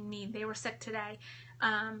child needed me. They were sick today.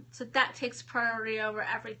 So that takes priority over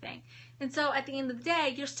everything. And so at the end of the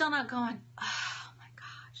day, you're still not going, oh my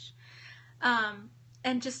gosh,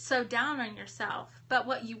 and just so down on yourself. But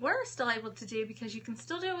what you were still able to do, because you can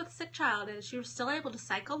still do it with a sick child, is you were still able to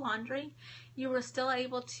cycle laundry. You were still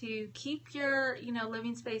able to keep your,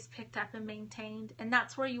 living space picked up and maintained. And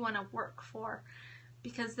that's where you want to work for,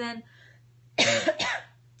 because then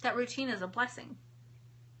that routine is a blessing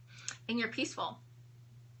and you're peaceful.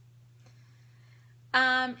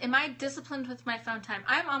 Am I disciplined with my phone time?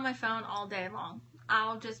 I'm on my phone all day long.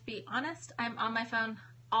 I'll just be honest. I'm on my phone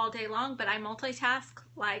all day long, but I multitask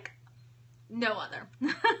like no other.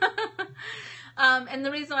 And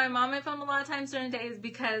the reason why I'm on my phone a lot of times during the day is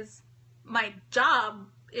because my job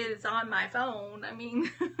is on my phone. I mean,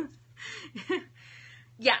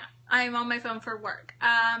 yeah, I'm on my phone for work.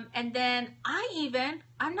 And then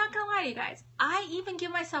I'm not gonna lie to you guys, I even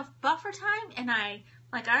give myself buffer time, and all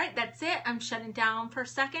right, that's it. I'm shutting down for a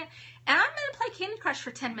second, and I'm gonna play Candy Crush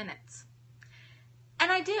for 10 minutes. And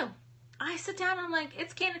I do. I sit down and I'm like,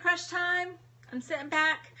 it's Candy Crush time. I'm sitting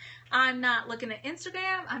back. I'm not looking at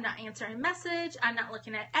Instagram. I'm not answering a message. I'm not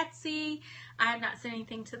looking at Etsy. I'm not sending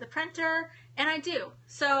anything to the printer. And I do.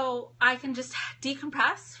 So I can just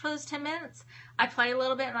decompress for those 10 minutes. I play a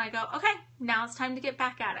little bit and I go, okay, now it's time to get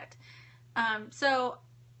back at it. So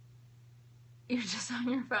you're just on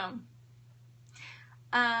your phone.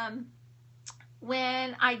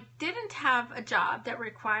 When I didn't have a job that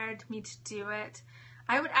required me to do it,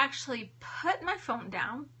 I would actually put my phone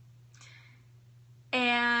down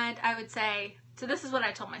and I would say, so this is what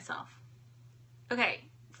I told myself. Okay,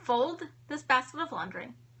 fold this basket of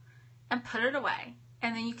laundry and put it away,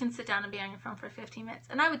 and then you can sit down and be on your phone for 15 minutes.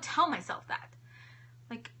 And I would tell myself that.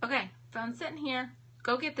 Like, okay, phone's sitting here,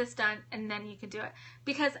 go get this done, and then you can do it.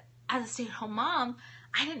 Because as a stay-at-home mom,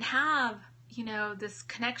 I didn't have, this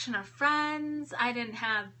connection of friends. I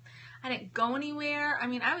didn't go anywhere. I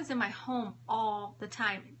mean, I was in my home all the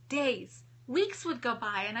time. Days, weeks would go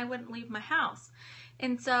by and I wouldn't leave my house.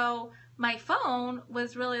 And so my phone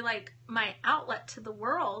was really like my outlet to the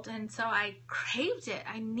world. And so I craved it.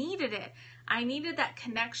 I needed it. I needed that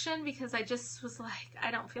connection because I just was like,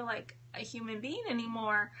 I don't feel like a human being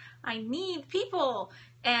anymore. I need people.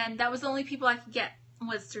 And that was the only people I could get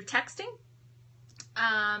was through texting.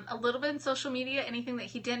 A little bit in social media, anything that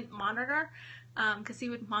he didn't monitor, because he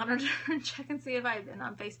would monitor and check and see if I had been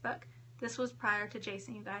on Facebook. This was prior to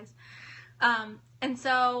Jason, you guys. And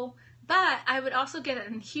so, but I would also get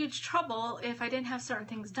in huge trouble if I didn't have certain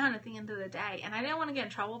things done at the end of the day. And I didn't want to get in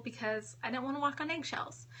trouble because I didn't want to walk on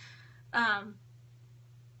eggshells.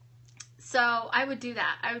 So I would do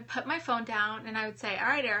that. I would put my phone down and I would say, all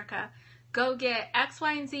right, Erica, go get X,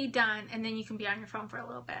 Y, and Z done, and then you can be on your phone for a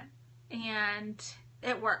little bit. And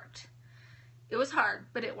it worked. It was hard,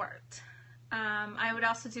 but it worked. I would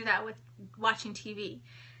also do that with watching TV.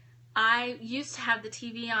 I used to have the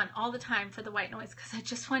TV on all the time for the white noise because I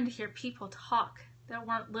just wanted to hear people talk that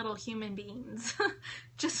weren't little human beings.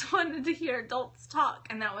 Just wanted to hear adults talk,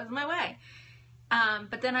 and that was my way.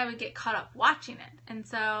 But then I would get caught up watching it. And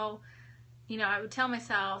so, you know, I would tell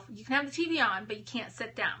myself, you can have the TV on, but you can't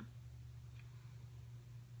sit down.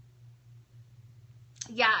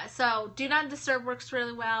 Yeah, so do not disturb works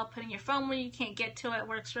really well. Putting your phone where you can't get to it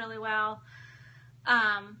works really well.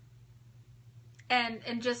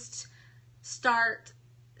 And just start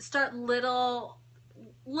little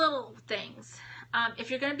things. If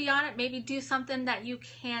you're going to be on it, maybe do something that you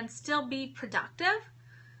can still be productive.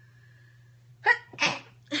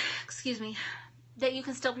 Excuse me. That you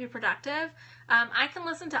can still be productive. I can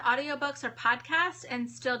listen to audiobooks or podcasts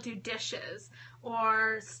and still do dishes,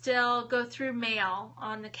 or still go through mail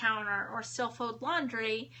on the counter, or still fold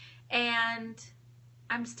laundry, and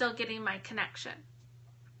I'm still getting my connection.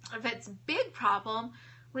 If it's a big problem,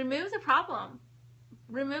 remove the problem.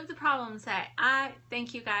 Remove the problem and say,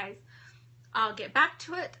 thank you guys. I'll get back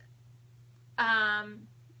to it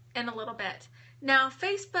in a little bit. Now,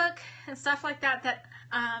 Facebook and stuff like that,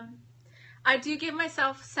 I do give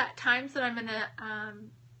myself set times that I'm going to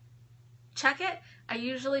check it. I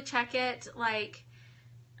usually check it like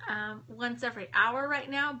once every hour right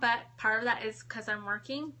now, but part of that is because I'm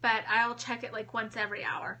working, but I'll check it like once every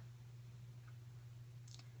hour.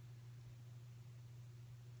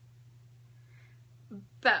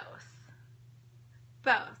 Both.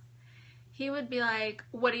 He would be like,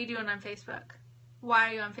 what are you doing on Facebook? Why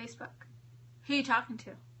are you on Facebook? Who are you talking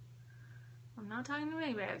to? I'm not talking to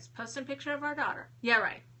anybody. I was posting a picture of our daughter. Yeah,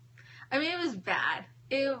 right. I mean, it was bad.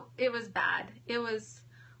 It was bad. It was,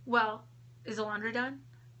 well, is the laundry done?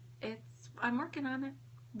 I'm working on it.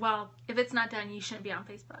 Well, if it's not done, you shouldn't be on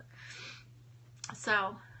Facebook.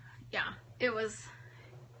 So, yeah, it was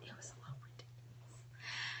a little ridiculous.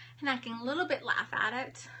 And I can a little bit laugh at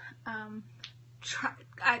it.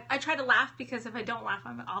 I try to laugh because if I don't laugh,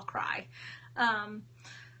 I'll cry.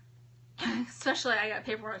 Especially I got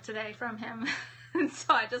paperwork today from him. And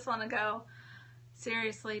so I just want to go,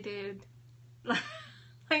 seriously, dude.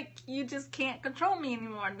 Like, you just can't control me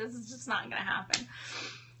anymore. This is just not going to happen.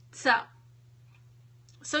 So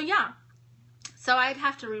yeah. So I'd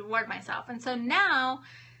have to reward myself. And so now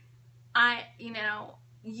I,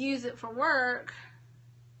 use it for work.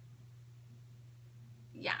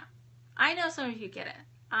 Yeah. I know some of you get it.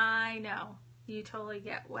 I know you totally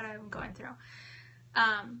get what I'm going through.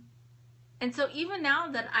 And so even now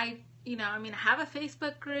that I have a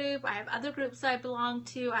Facebook group, I have other groups that I belong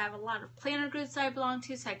to, I have a lot of planner groups that I belong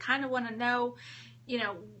to, so I kind of want to know,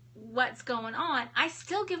 what's going on. I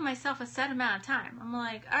still give myself a set amount of time. I'm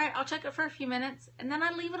like, all right, I'll check it for a few minutes, and then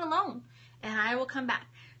I leave it alone, and I will come back.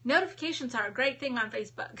 Notifications are a great thing on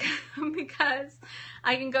Facebook because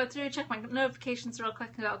I can go through, check my notifications real quick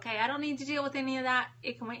and go, okay, I don't need to deal with any of that.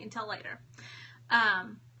 It can wait until later.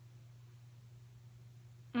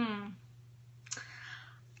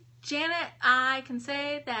 Janet, I can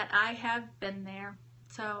say that I have been there,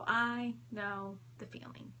 so I know the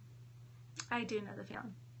feeling. I do know the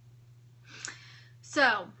feeling.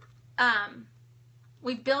 So,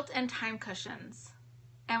 we've built in time cushions,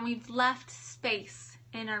 and we've left space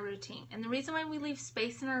in our routine. And the reason why we leave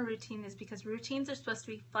space in our routine is because routines are supposed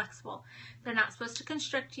to be flexible. They're not supposed to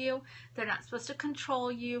constrict you. They're not supposed to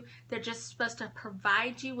control you. They're just supposed to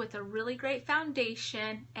provide you with a really great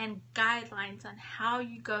foundation and guidelines on how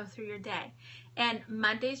you go through your day. And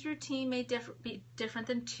Monday's routine may be different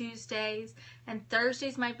than Tuesdays, and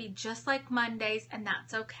Thursdays might be just like Mondays, and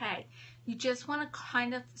that's okay. You just want to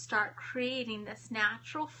kind of start creating this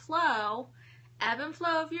natural flow, ebb and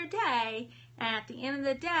flow of your day, and at the end of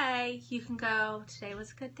the day, you can go, today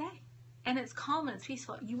was a good day. And it's calm and it's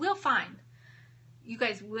peaceful. You will find, you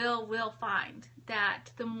guys will find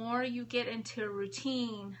that the more you get into a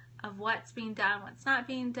routine of what's being done, what's not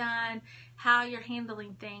being done, how you're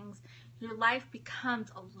handling things, your life becomes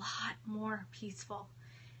a lot more peaceful.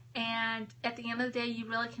 And at the end of the day, you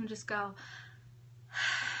really can just go,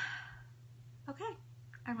 okay,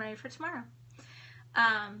 I'm ready for tomorrow.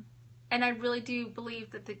 And I really do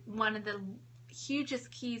believe that one of the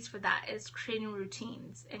hugest keys for that is creating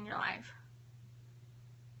routines in your life.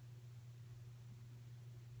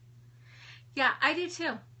 Yeah, I do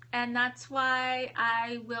too. And that's why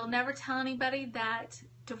I will never tell anybody that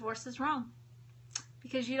divorce is wrong.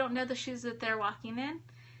 Because you don't know the shoes that they're walking in,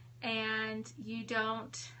 and you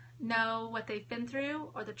don't know what they've been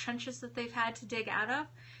through or the trenches that they've had to dig out of.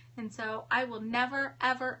 And so I will never,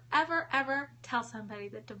 ever, ever, ever tell somebody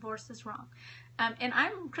that divorce is wrong. And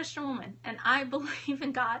I'm a Christian woman, and I believe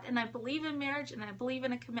in God, and I believe in marriage, and I believe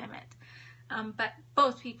in a commitment. But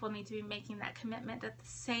both people need to be making that commitment at the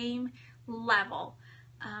same level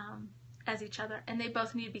as each other. And they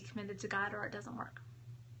both need to be committed to God, or it doesn't work.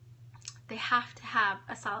 They have to have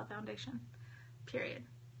a solid foundation, period.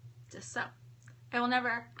 Just so. I will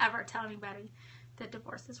never, ever tell anybody that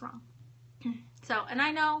divorce is wrong. So, and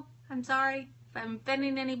I know, I'm sorry if I'm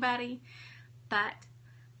offending anybody, but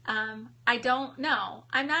I don't know.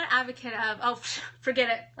 I'm not an advocate of, oh, forget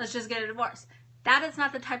it, let's just get a divorce. That is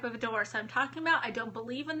not the type of a divorce I'm talking about. I don't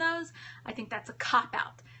believe in those. I think that's a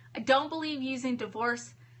cop-out. I don't believe using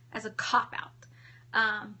divorce as a cop-out.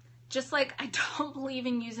 Just like I don't believe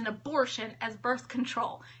in using abortion as birth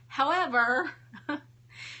control. However,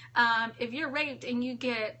 if you're raped and you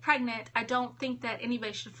get pregnant, I don't think that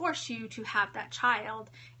anybody should force you to have that child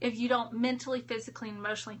if you don't mentally, physically, and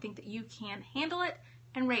emotionally think that you can handle it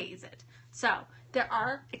and raise it. So there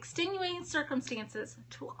are extenuating circumstances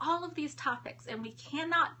to all of these topics, and we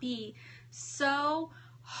cannot be so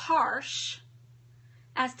harsh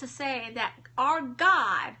as to say that our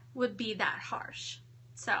God would be that harsh.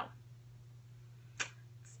 So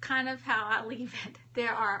it's kind of how I leave it.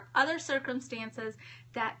 There are other circumstances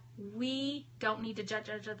that we don't need to judge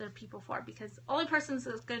other people for, because the only person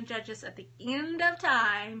that's going to judge us at the end of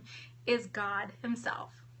time is God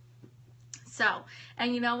himself. So,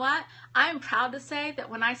 and you know what? I'm proud to say that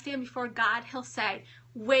when I stand before God, he'll say,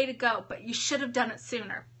 way to go, but you should have done it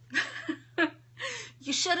sooner.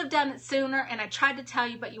 You should have done it sooner, and I tried to tell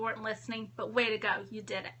you, but you weren't listening, but way to go, you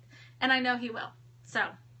did it. And I know he will. So,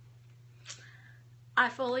 I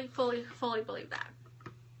fully, fully, fully believe that.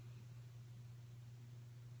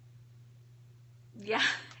 Yeah.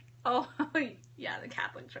 Oh, yeah, the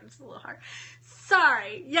Catholic Church is a little hard.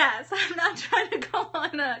 Sorry. Yes, I'm not trying to go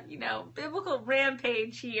on a, biblical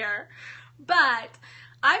rampage here. But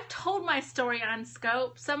I've told my story on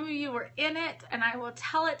Scope. Some of you were in it, and I will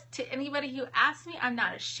tell it to anybody who asks me. I'm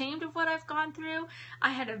not ashamed of what I've gone through.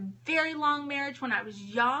 I had a very long marriage when I was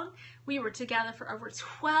young. We were together for over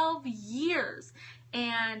 12 years,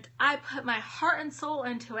 and I put my heart and soul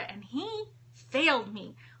into it, and he failed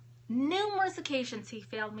me. Numerous occasions he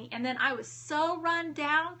failed me, and then I was so run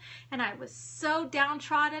down and I was so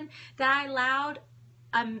downtrodden that I allowed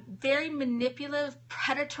a very manipulative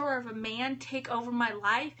predator of a man take over my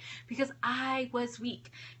life because I was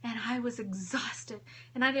weak and I was exhausted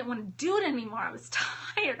and I didn't want to do it anymore. I was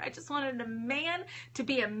tired. I just wanted a man to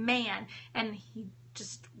be a man, and he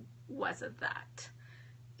just wasn't that.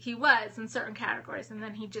 He was in certain categories, and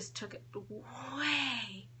then he just took it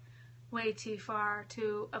way too far,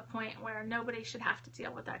 to a point where nobody should have to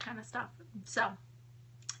deal with that kind of stuff. So,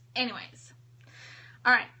 anyways.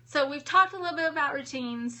 All right. So, we've talked a little bit about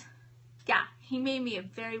routines. Yeah, he made me a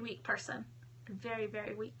very weak person. A very,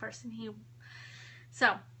 very weak person.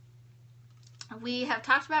 So, we have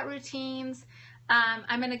talked about routines.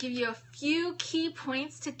 I'm going to give you a few key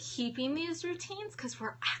points to keeping these routines, because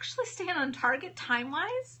we're actually staying on target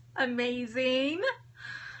time-wise. Amazing.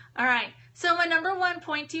 All right. So my number one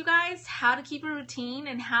point to you guys, how to keep a routine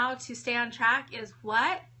and how to stay on track, is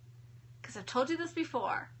what? Because I've told you this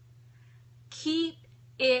before. Keep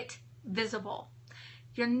it visible.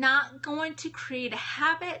 You're not going to create a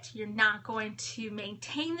habit. You're not going to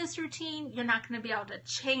maintain this routine. You're not going to be able to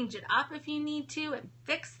change it up if you need to and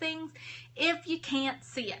fix things if you can't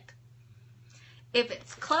see it. If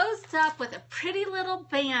it's closed up with a pretty little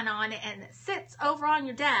band on it and it sits over on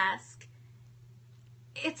your desk,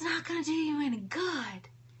 it's not going to do you any good.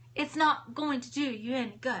 It's not going to do you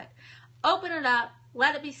any good. Open it up.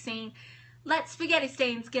 Let it be seen. Let spaghetti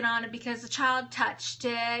stains get on it because the child touched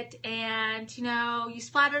it and, you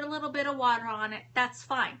splattered a little bit of water on it. That's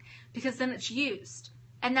fine, because then it's used.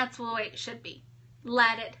 And that's the way it should be.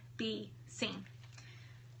 Let it be seen.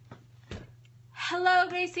 Hello,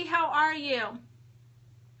 Gracie. How are you?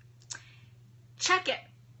 Check it.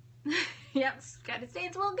 Yep, Scotty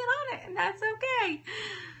stains will get on it, and that's okay.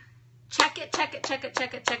 Check it, check it, check it,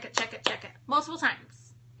 check it, check it, check it, check it. Multiple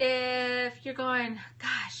times. If you're going,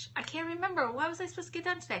 gosh, I can't remember. What was I supposed to get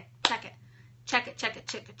done today? Check it. Check it, check it,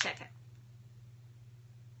 check it, check it.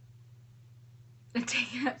 And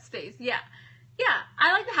taking up space. Yeah. Yeah,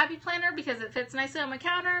 I like the Happy Planner because it fits nicely on my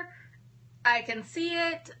counter. I can see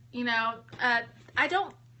it. You know,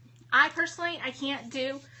 I personally can't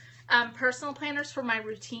do personal planners for my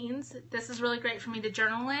routines. This is really great for me to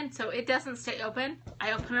journal in, so it doesn't stay open.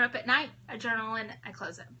 I open it up at night, I journal in, I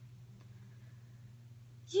close it.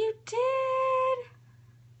 You did!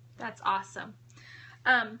 That's awesome.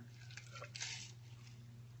 And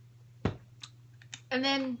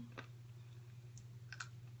then,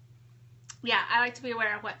 yeah, I like to be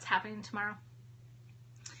aware of what's happening tomorrow.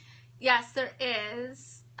 Yes, there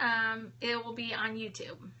is. It will be on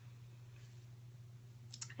YouTube.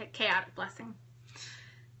 Chaotic Blessing.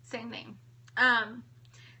 Same name.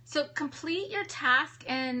 So complete your task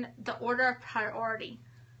in the order of priority.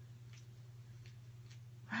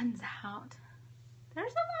 Runs out.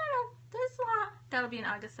 There's a lot. That'll be in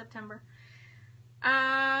August, September.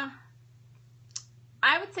 I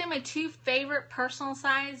would say my two favorite personal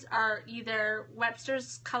size are either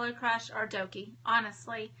Webster's Color Crush or Doki,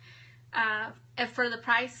 honestly. And for the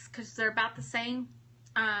price, because they're about the same,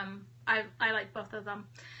 I like both of them.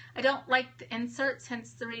 I don't like the inserts,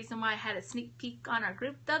 hence the reason why I had a sneak peek on our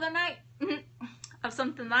group the other night of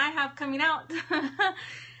something that I have coming out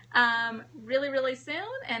really, really soon.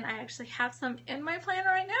 And I actually have some in my planner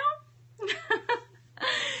right now.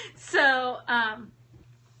 So,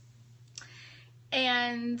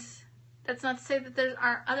 and that's not to say that there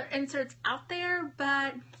aren't other inserts out there,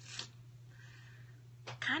 but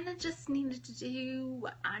kind of just needed to do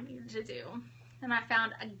what I needed to do. And I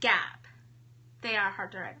found a gap. They are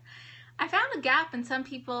hard to write. I found a gap in some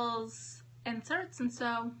people's inserts, and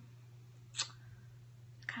so I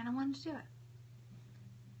kind of wanted to do it.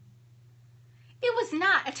 It was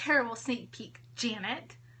not a terrible sneak peek,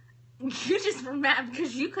 Janet. You just were mad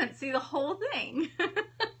because you couldn't see the whole thing.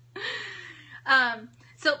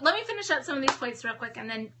 So let me finish up some of these points real quick, and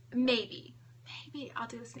then maybe I'll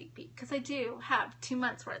do a sneak peek, because I do have 2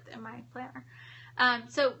 months worth in my planner.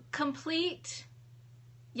 So complete,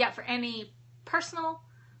 yeah, for any personal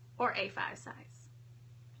or A5 size.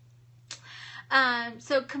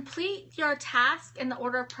 So complete your task in the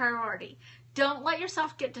order of priority. Don't let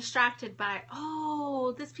yourself get distracted by,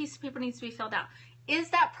 oh, this piece of paper needs to be filled out. Is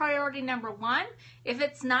that priority number one? If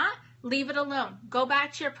it's not, leave it alone. Go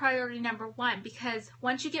back to your priority number one, because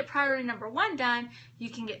once you get priority number one done, you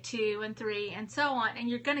can get 2 and 3 and so on, and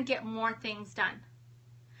you're going to get more things done.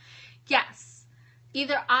 Yes,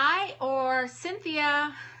 either I or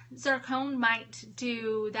Cynthia Zircone might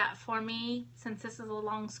do that for me, since this is a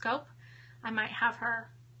long scope. I might have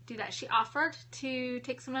her do that. She offered to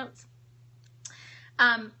take some notes.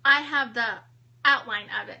 I have the outline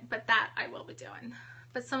of it, but that I will be doing.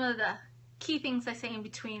 But some of the key things I say in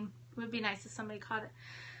between would be nice if somebody caught it.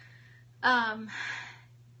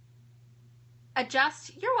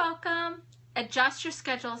 You're welcome. Adjust your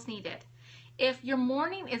schedule as needed. If your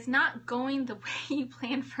morning is not going the way you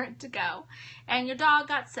planned for it to go, and your dog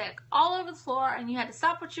got sick all over the floor and you had to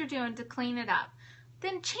stop what you're doing to clean it up,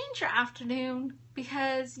 then change your afternoon,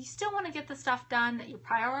 because you still want to get the stuff done that you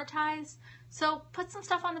prioritize. So put some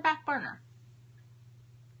stuff on the back burner.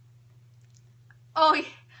 Oh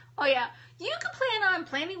yeah. You can plan on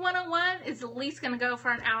Planning 101 is at least going to go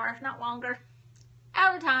for an hour, if not longer.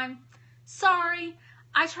 Hour time. Sorry.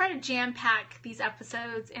 I try to jam-pack these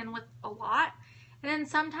episodes in with a lot. And then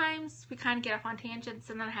sometimes we kind of get off on tangents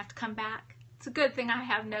and then I have to come back. It's a good thing I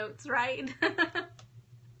have notes, right?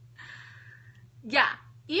 Yeah.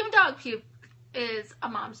 Even dog puke is a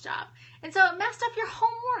mom's job. And so it messed up your whole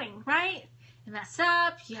morning, right? It messed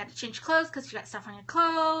up. You had to change clothes because you got stuff on your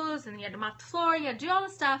clothes, and you had to mop the floor. You had to do all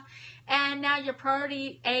the stuff. And now your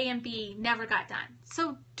priority A and B never got done.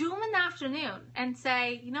 So do them in the afternoon and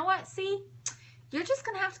say, you know what? See, you're just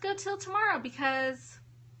going to have to go till tomorrow because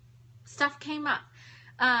stuff came up.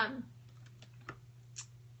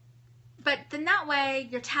 But then that way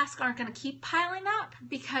your tasks aren't going to keep piling up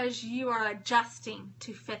because you are adjusting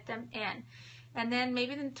to fit them in. And then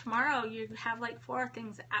maybe then tomorrow you have like 4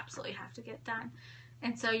 things that absolutely have to get done.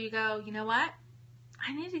 And so you go, you know what?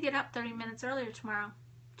 I need to get up 30 minutes earlier tomorrow.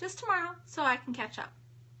 Just tomorrow, so I can catch up.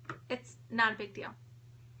 It's not a big deal.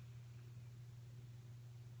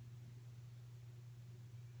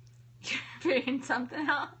 You're figuring something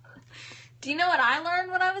out. Do you know what I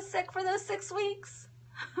learned when I was sick for those 6 weeks?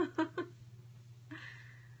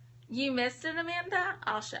 You missed it, Amanda?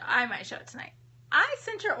 I might show it tonight. I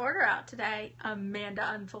sent your order out today,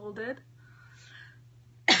 Amanda Unfolded.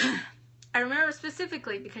 I remember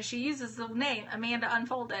specifically because she uses the name Amanda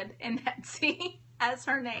Unfolded in Etsy as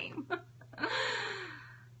her name.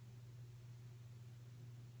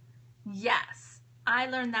 Yes, I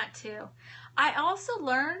learned that too. I also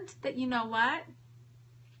learned that, you know what?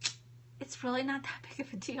 It's really not that big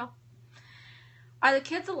of a deal. Are the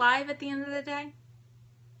kids alive at the end of the day?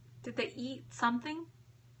 Did they eat something?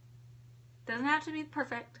 Doesn't have to be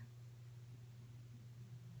perfect.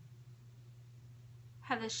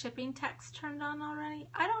 Have the shipping text turned on already?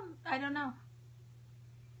 I don't know.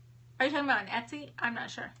 Are you talking about an Etsy? I'm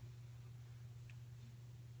not sure.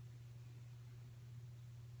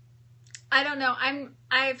 I don't know.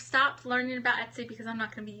 I've stopped learning about Etsy because I'm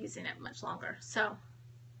not going to be using it much longer. So,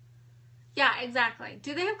 yeah, exactly.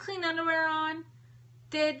 Do they have clean underwear on?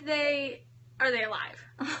 Are they alive?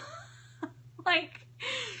 Like,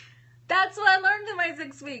 that's what I learned in my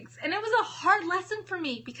 6 weeks. And it was a hard lesson for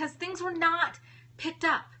me because things were not picked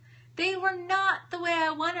up. They were not the way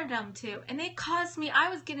I wanted them to. And it caused me, I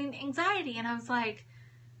was getting anxiety. And I was like,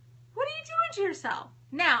 what are you doing to yourself?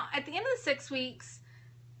 Now, at the end of the 6 weeks,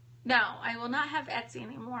 no, I will not have Etsy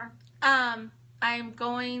anymore. I'm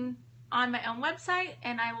going on my own website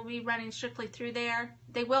and I will be running strictly through there.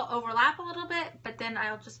 They will overlap a little bit, but then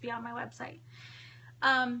I'll just be on my website.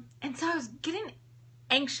 And so I was getting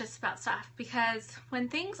anxious about stuff because when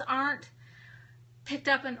things aren't picked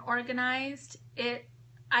up and organized,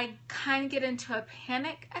 I kind of get into a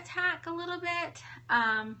panic attack a little bit.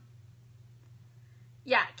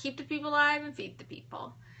 Yeah, keep the people alive and feed the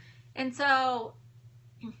people. And so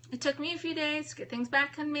it took me a few days to get things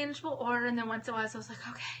back in manageable order, and then once it was, I was like,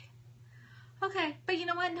 okay. But you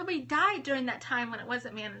know what? Nobody died during that time when it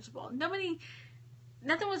wasn't manageable. Nothing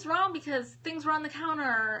was wrong because things were on the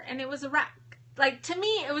counter and it was a wreck. Like, to me,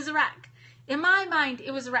 it was a wreck. In my mind,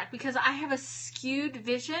 it was a wreck because I have a skewed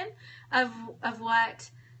vision of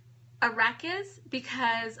what a wreck is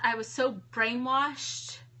because I was so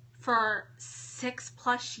brainwashed for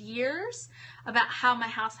 6+ years about how my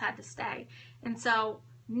house had to stay. And so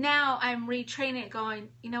now I'm retraining it going,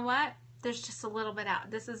 you know what? There's just a little bit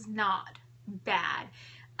out. This is not bad.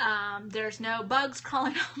 There's no bugs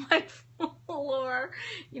crawling on my floor.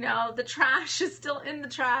 You know, the trash is still in the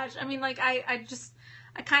trash. I mean, like, I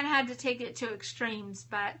kind of had to take it to extremes,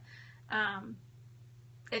 but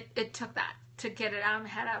it took that to get it out of my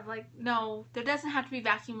head. I was like, no, there doesn't have to be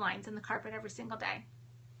vacuum lines in the carpet every single day.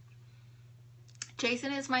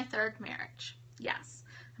 Jason is my third marriage. Yes.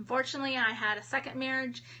 Unfortunately, I had a second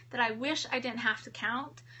marriage that I wish I didn't have to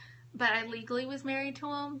count, but I legally was married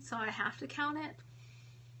to him, so I have to count it.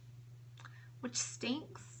 Which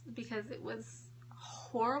stinks because it was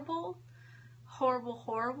horrible, horrible,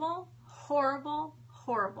 horrible, horrible,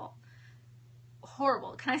 horrible,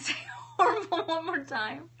 horrible. Can I say horrible one more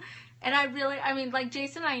time? And I mean, like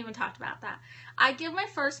Jason and I even talked about that. I give my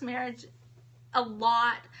first marriage a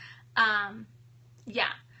lot,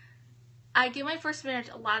 I give my first marriage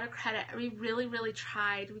a lot of credit. We really, really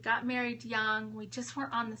tried. We got married young. We just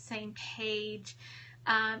weren't on the same page.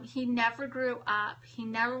 He never grew up. He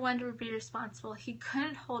never wanted to be responsible. He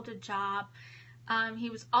couldn't hold a job. He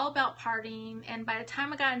was all about partying. And by the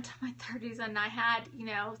time I got into my 30s and I had,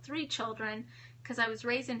 3 children, because I was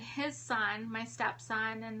raising his son, my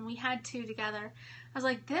stepson, and we had 2 together, I was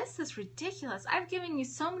like, this is ridiculous. I've given you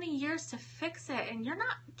so many years to fix it, and you're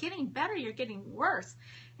not getting better. You're getting worse.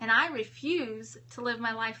 And I refuse to live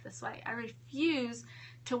my life this way. I refuse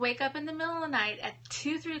to wake up in the middle of the night at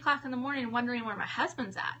 2, 3 o'clock in the morning wondering where my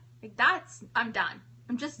husband's at. Like, I'm done.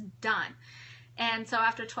 I'm just done. And so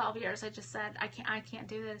after 12 years, I just said, I can't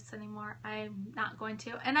do this anymore. I'm not going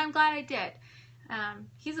to. And I'm glad I did.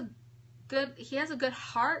 He has a good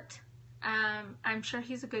heart. I'm sure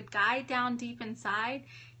he's a good guy down deep inside.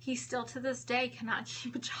 He still to this day cannot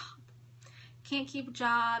keep a job. Can't keep a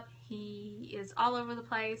job. He is all over the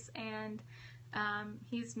place, and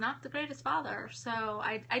he's not the greatest father. So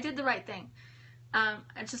I did the right thing.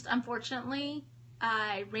 Unfortunately,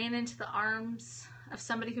 I ran into the arms of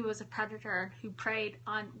somebody who was a predator who preyed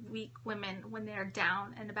on weak women when they're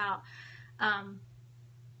down and about. And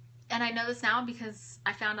I know this now because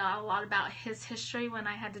I found out a lot about his history when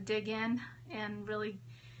I had to dig in and really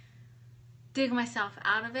dig myself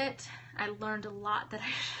out of it. I learned a lot that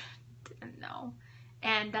I didn't know.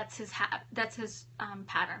 And that's his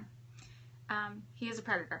pattern. He is a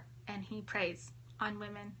predator, and he preys on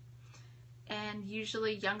women, and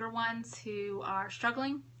usually younger ones who are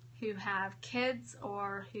struggling, who have kids,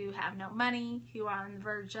 or who have no money, who are on the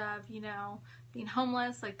verge of, being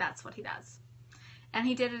homeless. Like, that's what he does. And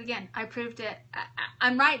he did it again. I proved it.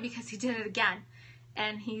 I'm right because he did it again.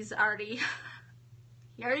 and he already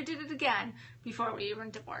did it again before we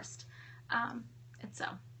even divorced. And so,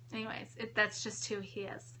 anyways, that's just who he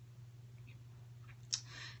is.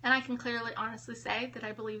 And I can clearly, honestly say that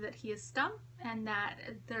I believe that he is scum, and that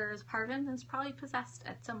there is part of him that's probably possessed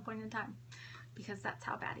at some point in time, because that's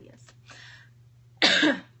how bad he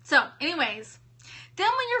is. So, anyways, then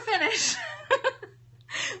when you're finished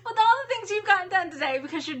with all the things you've gotten done today,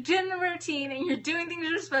 because you're doing the routine and you're doing things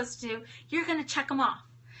you're supposed to do, you're going to check them off.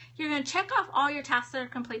 You're going to check off all your tasks that are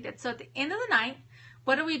completed. So at the end of the night,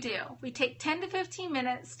 what do? We take 10 to 15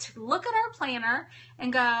 minutes to look at our planner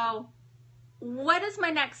and go, what does my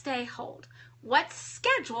next day hold? What's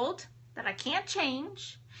scheduled that I can't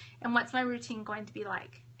change? And what's my routine going to be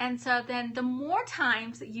like? And so then the more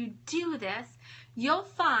times that you do this, you'll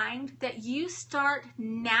find that you start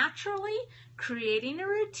naturally creating a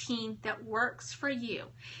routine that works for you.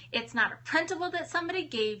 It's not a printable that somebody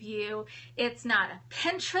gave you. It's not a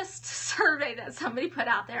Pinterest survey that somebody put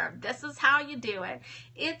out there. This is how you do it.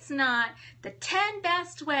 It's not the 10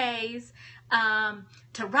 best ways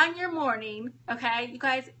to run your morning. Okay, you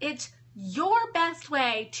guys, it's your best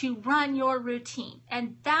way to run your routine.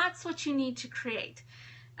 And that's what you need to create.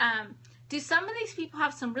 Do some of these people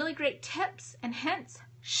have some really great tips and hints?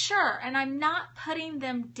 Sure, and I'm not putting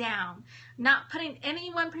them down. Not putting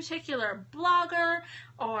any one particular blogger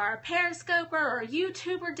or Periscoper or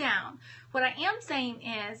YouTuber down. What I am saying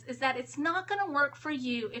is that it's not going to work for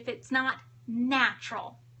you if it's not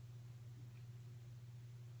natural.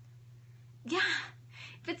 Yeah.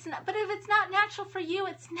 But if it's not natural for you,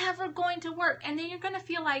 it's never going to work. And then you're going to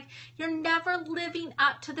feel like you're never living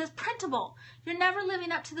up to this printable. You're never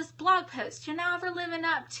living up to this blog post. You're never living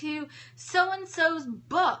up to so-and-so's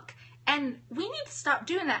book. And we need to stop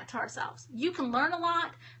doing that to ourselves. You can learn a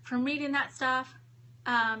lot from reading that stuff.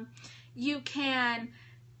 You can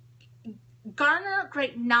garner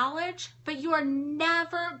great knowledge, but you are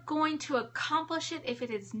never going to accomplish it if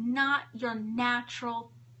it is not your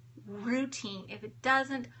natural routine, if it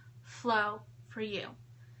doesn't flow for you.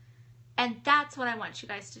 And that's what I want you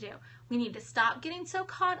guys to do. We need to stop getting so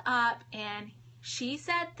caught up in she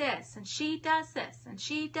said this, and she does this, and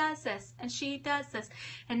she does this, and she does this,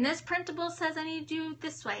 and this printable says I need to do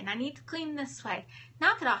this way, and I need to clean this way.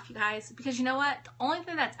 Knock it off, you guys, because you know what? The only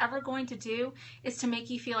thing that's ever going to do is to make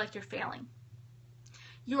you feel like you're failing.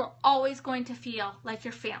 You're always going to feel like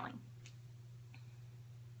you're failing.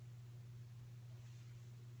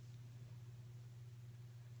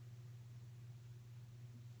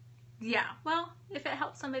 Yeah, well, if it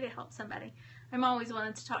helps somebody, it helps somebody. I'm always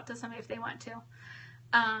willing to talk to somebody if they want to.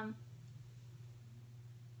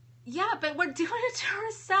 Yeah, but we're doing it to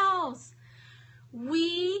ourselves.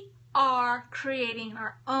 We are creating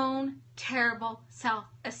our own terrible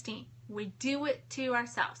self-esteem. We do it to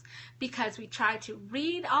ourselves because we try to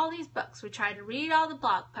read all these books. We try to read all the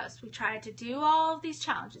blog posts. We try to do all of these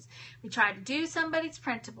challenges. We try to do somebody's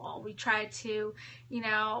printable. We try to,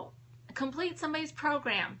 complete somebody's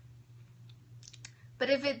program. But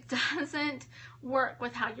if it doesn't work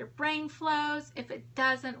with how your brain flows, if it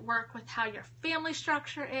doesn't work with how your family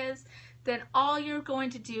structure is, then all you're going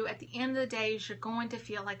to do at the end of the day is you're going to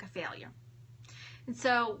feel like a failure. And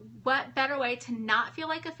so what better way to not feel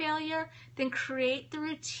like a failure than create the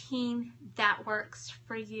routine that works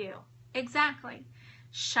for you? Exactly.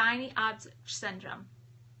 Shiny object syndrome.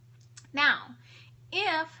 Now,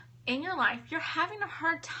 if in your life you're having a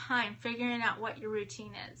hard time figuring out what your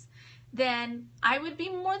routine is, then I would be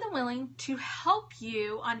more than willing to help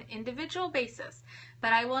you on an individual basis.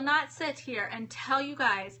 But I will not sit here and tell you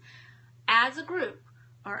guys as a group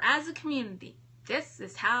or as a community, this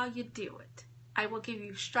is how you do it. I will give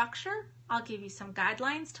you structure. I'll give you some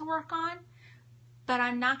guidelines to work on. But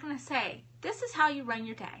I'm not going to say, this is how you run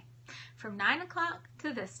your day. From 9 o'clock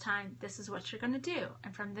to this time, this is what you're going to do.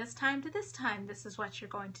 And from this time to this time, this is what you're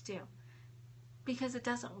going to do. Because it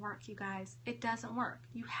doesn't work, you guys. It doesn't work.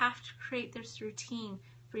 You have to create this routine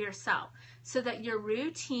for yourself so that your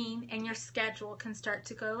routine and your schedule can start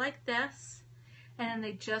to go like this, and then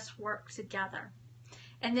they just work together.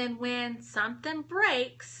 And then when something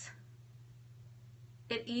breaks,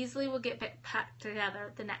 it easily will get back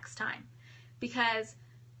together the next time, because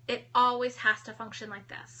it always has to function like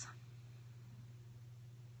this.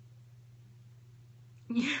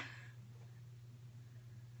 Yeah.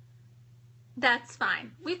 That's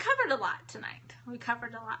fine. We covered a lot tonight.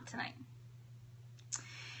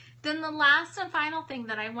 Then the last and final thing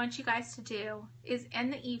that I want you guys to do is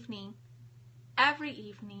in the evening, every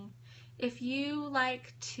evening, if you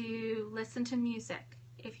like to listen to music,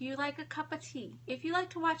 if you like a cup of tea, if you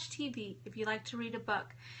like to watch TV, if you like to read a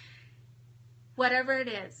book, whatever it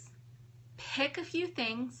is, pick a few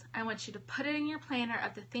things. I want you to put it in your planner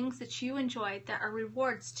of the things that you enjoyed that are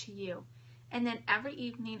rewards to you. And then every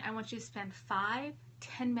evening, I want you to spend 5-10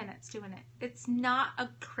 minutes doing it. It's not a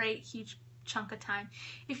great, huge chunk of time.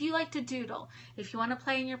 If you like to doodle, if you want to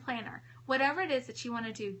play in your planner, whatever it is that you want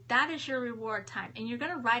to do, that is your reward time. And you're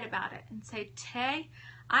going to write about it and say, today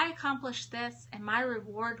I accomplished this and my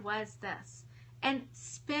reward was this. And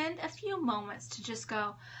spend a few moments to just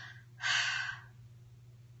go,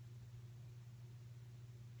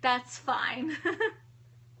 that's fine.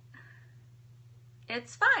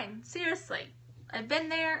 It's fine. Seriously. I've been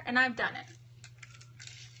there and I've done it.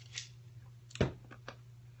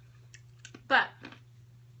 But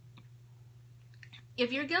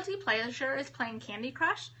if your guilty pleasure is playing Candy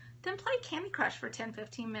Crush, then play Candy Crush for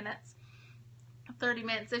 10-15 minutes. 30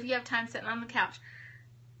 minutes if you have time sitting on the couch.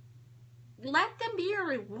 Let them be your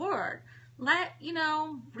reward.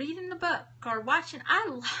 Reading the book or watching.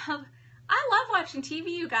 I love watching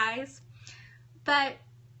TV, you guys. But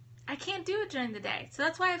I can't do it during the day. So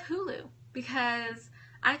that's why I have Hulu, because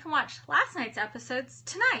I can watch last night's episodes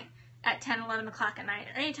tonight at 10, 11 o'clock at night,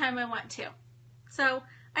 or anytime I want to. So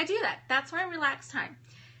I do that. That's my relaxed time.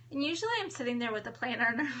 And usually I'm sitting there with a planner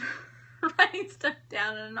and I'm writing stuff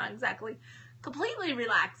down, and I'm not exactly completely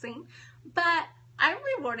relaxing, but I'm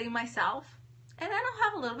rewarding myself. And then I'll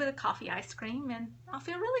have a little bit of coffee ice cream and I'll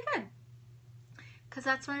feel really good. Because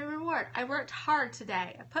that's my reward. I worked hard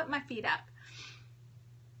today. I put my feet up.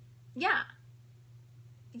 Yeah.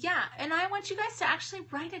 And I want you guys to actually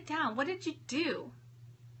write it down. What did you do?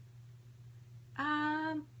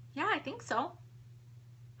 Yeah, I think so.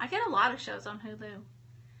 I get a lot of shows on Hulu.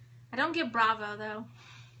 I don't get Bravo though,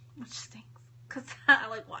 which stinks. Because I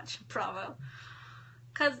like watching Bravo.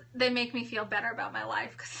 Because they make me feel better about my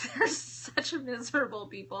life. Because they're such miserable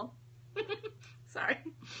people. Sorry.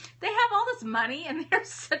 They have all this money and they're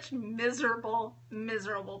such miserable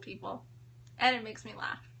people. And it makes me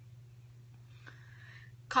laugh.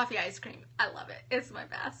 Coffee ice cream. I love it. It's my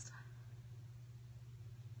best.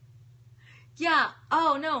 Yeah.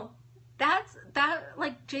 Oh, no.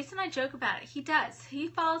 Like, Jason and I joke about it. He does. He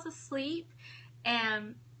falls asleep,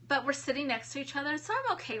 but we're sitting next to each other, so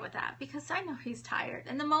I'm okay with that because I know he's tired.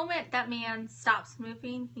 And the moment that man stops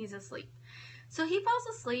moving, he's asleep. So he falls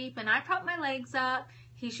asleep, and I prop my legs up.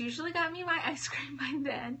 He's usually got me my ice cream by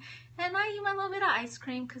then. And I eat my little bit of ice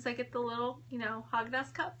cream because I get the little,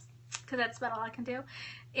 Haagen-Dazs cups, because that's about all I can do.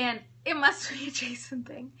 And it must be a Jason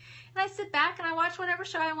thing. And I sit back and I watch whatever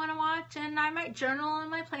show I want to watch, and I might journal in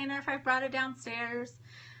my planner if I brought it downstairs.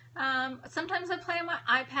 Sometimes I play on my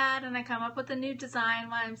iPad and I come up with a new design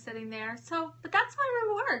while I'm sitting there. But that's my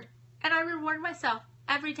reward. And I reward myself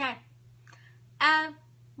every day.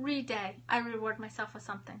 Every day I reward myself with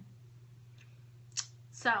something.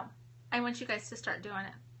 So I want you guys to start doing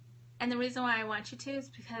it. And the reason why I want you to is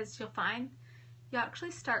because you'll find you'll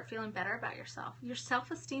actually start feeling better about yourself. Your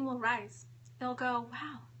self-esteem will rise. It'll go,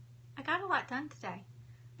 wow, I got a lot done today.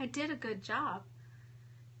 I did a good job.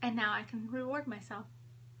 And now I can reward myself.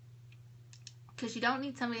 Because you don't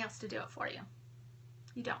need somebody else to do it for you.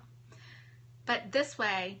 You don't. But this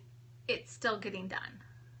way, it's still getting done.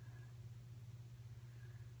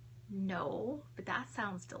 No, but that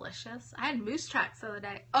sounds delicious. I had moose tracks the other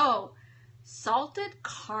day. Oh, salted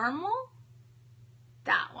caramel?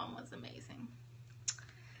 That one was amazing.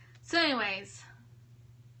 So anyways,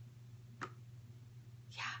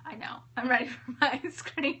 yeah, I know. I'm ready for my ice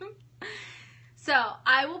cream. So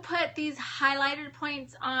I will put these highlighted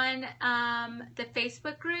points on the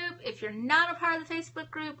Facebook group. If you're not a part of the Facebook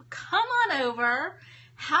group, come on over.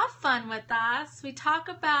 Have fun with us. We talk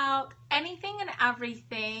about anything and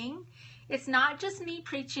everything. It's not just me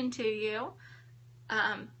preaching to you.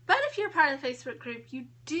 But if you're part of the Facebook group, you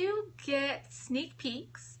do get sneak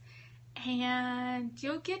peeks and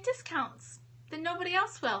you'll get discounts that nobody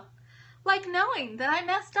else will. Like knowing that I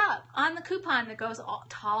messed up on the coupon that goes to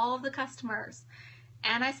all of the customers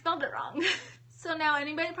and I spelled it wrong. So now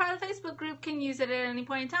anybody part of the Facebook group can use it at any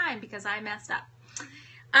point in time because I messed up.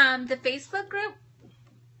 The Facebook group,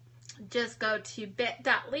 just go to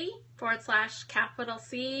bit.ly/C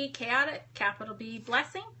chaotic B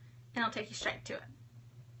blessing and it'll take you straight to it.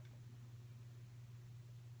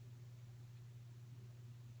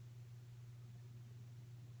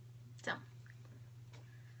 So,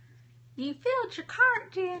 you filled your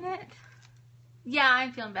cart, Janet. Yeah,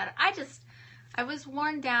 I'm feeling better. I was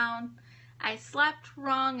worn down. I slept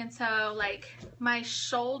wrong, and so like my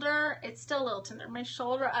shoulder, it's still a little tender. My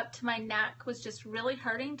shoulder up to my neck was just really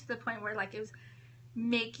hurting to the point where like it was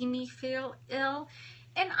making me feel ill.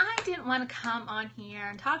 And I didn't want to come on here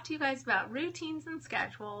and talk to you guys about routines and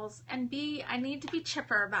schedules and I need to be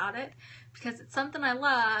chipper about it because it's something I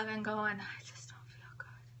love and going, I just don't feel good.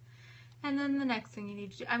 And then the next thing you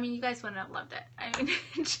need to do, I mean, you guys wouldn't have loved it. I mean,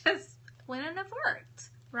 it just wouldn't have worked,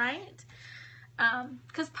 right?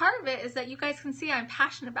 Because part of it is that you guys can see I'm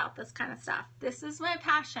passionate about this kind of stuff. This is my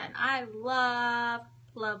passion. I love,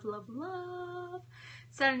 love, love, love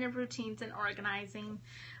setting up routines and organizing.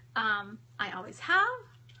 I always have.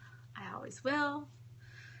 I always will.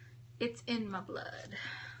 It's in my blood.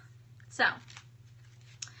 So,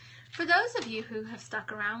 for those of you who have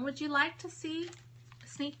stuck around, would you like to see a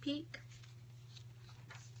sneak peek?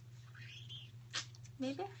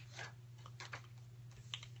 Maybe?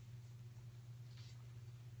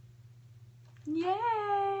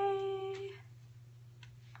 Yay!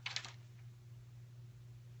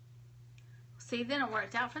 See, then it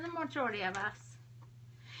worked out for the majority of us.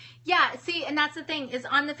 Yeah, see, and that's the thing, is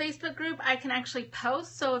on the Facebook group, I can actually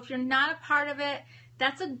post. So if you're not a part of it,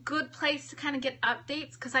 that's a good place to kind of get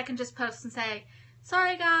updates, because I can just post and say,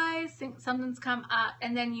 sorry guys, think something's come up,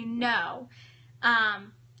 and then you know.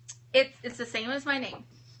 It's the same as my name.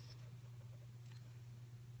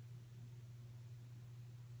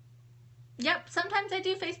 Yep, sometimes I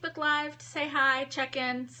do Facebook Live to say hi, check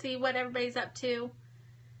in, see what everybody's up to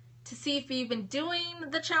see if you've been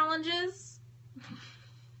doing the challenges.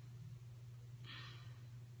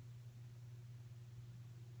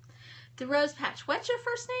 The Rose Patch. What's your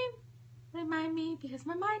first name? Remind me, because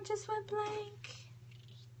my mind just went blank.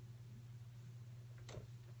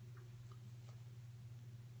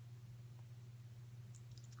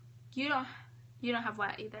 You don't have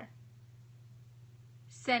what either?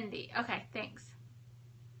 Cindy. Okay, thanks.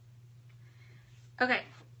 Okay,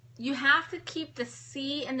 you have to keep the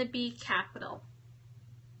C and the B capital.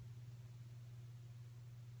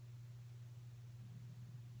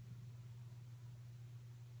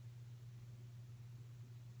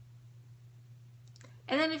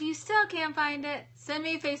 And then if you still can't find it, send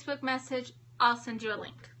me a Facebook message. I'll send you a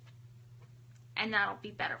link. And that'll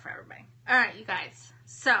be better for everybody. All right, you guys.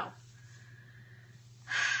 So,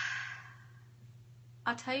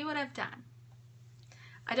 I'll tell you what I've done.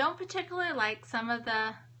 I don't particularly like some of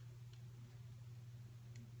the...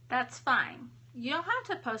 That's fine. You don't have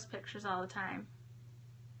to post pictures all the time.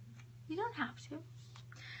 You don't have to.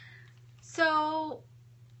 So,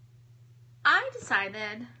 I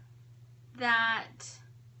decided that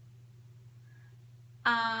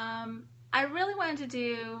I really wanted to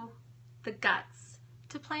do the guts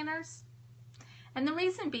to planners. And the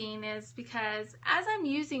reason being is because as I'm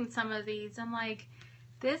using some of these, I'm like,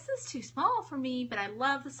 this is too small for me, but I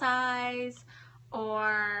love the size.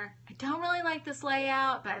 Or I don't really like this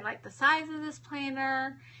layout, but I like the size of this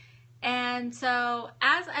planner. And so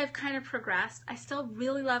as I've kind of progressed, I still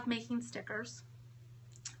really love making stickers.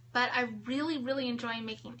 But I really, really enjoy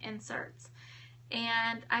making inserts.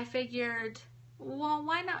 And I figured, well,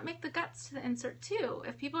 why not make the guts to the insert too?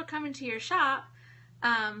 If people are coming to your shop,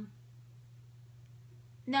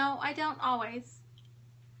 no, I don't always.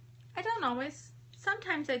 I don't always.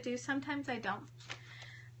 Sometimes I do, sometimes I don't.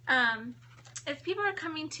 If people are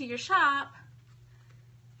coming to your shop,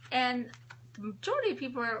 and the majority of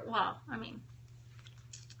people are, well, I mean,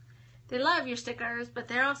 they love your stickers, but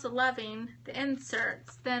they're also loving the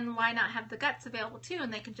inserts, then why not have the guts available too,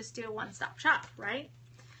 and they can just do a one-stop shop, right?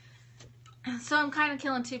 So I'm kind of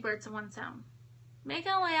killing two birds with one stone.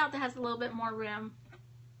 Making a layout that has a little bit more room.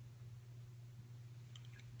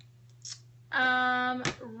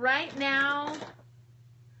 Right now,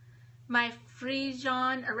 my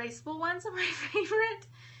Friesian erasable ones are my favorite,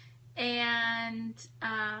 and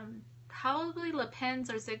probably Le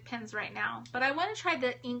Pens or Zig pens right now. But I want to try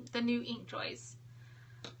the new Ink Joys,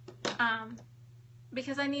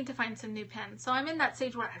 because I need to find some new pens. So I'm in that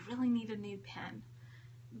stage where I really need a new pen.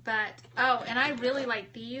 But oh, and I really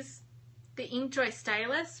like these, the Inkjoy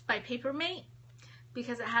Stylus by Papermate,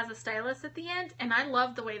 because it has a stylus at the end, and I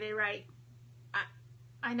love the way they write.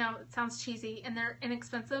 I know it sounds cheesy and they're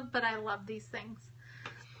inexpensive, but I love these things.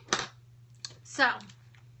 So,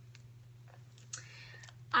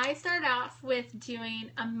 I started off with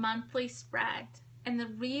doing a monthly spread. And the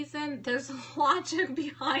reason, there's a logic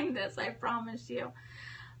behind this, I promise you.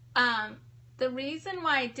 The reason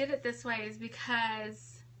why I did it this way is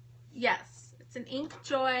because, yes, it's an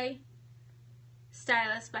Inkjoy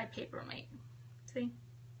Stylus by Papermate. See?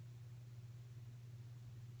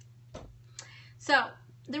 So,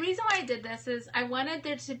 the reason why I did this is I wanted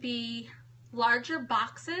there to be larger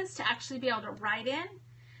boxes to actually be able to write in.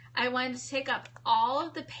 I wanted to take up all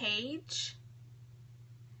of the page,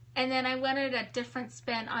 and then I wanted a different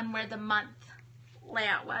spin on where the month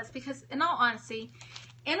layout was, because in all honesty,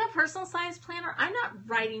 in a personal size planner, I'm not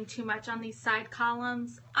writing too much on these side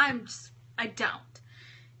columns. I don't.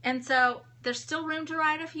 And so there's still room to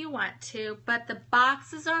write if you want to, but the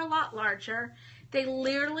boxes are a lot larger. They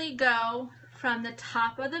literally go from the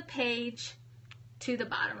top of the page to the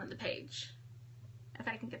bottom of the page. If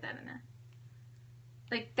I can get that in there.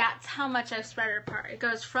 Like, that's how much I've spread it apart. It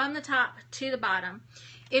goes from the top to the bottom.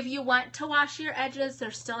 If you want to wash your edges,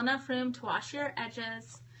 there's still enough room to wash your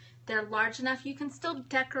edges. They're large enough you can still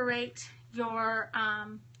decorate your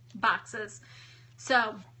boxes.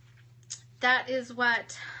 So that is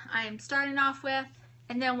what I'm starting off with.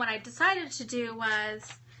 And then what I decided to do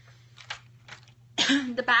was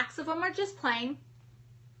the backs of them are just plain.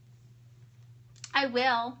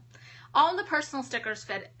 All the personal stickers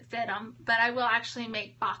fit them, but I will actually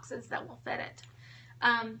make boxes that will fit it.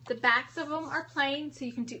 The backs of them are plain, so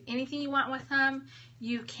you can do anything you want with them.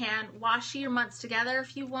 You can washi your months together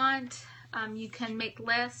if you want. You can make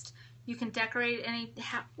lists. You can decorate any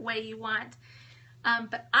way you want.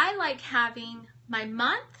 But I like having my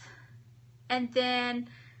month and then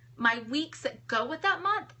my weeks that go with that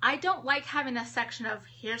month. I don't like having a section of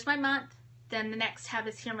here's my month, then the next tab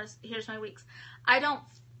is here's my weeks.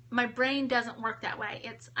 My brain doesn't work that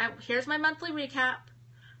way. Here's my monthly recap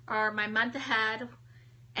or my month ahead,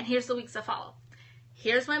 and here's the weeks that follow.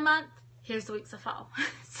 Here's my month, here's the weeks that follow.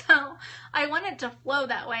 So I want it to flow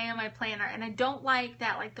that way in my planner, and I don't like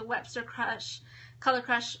that, like the Webster Crush, Color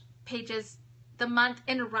Crush pages, the month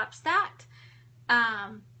interrupts that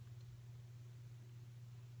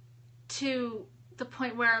to the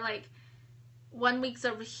point where like 1 week's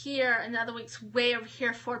over here and the other week's way over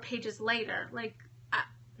here 4 pages later. Like,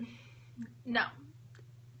 no,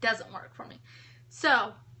 doesn't work for me.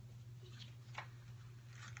 So,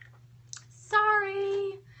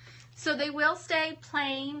 sorry. So they will stay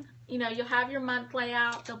plain. You know, you'll have your month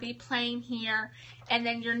layout. They'll be plain here. And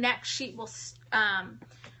then your next sheet will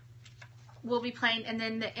be plain. And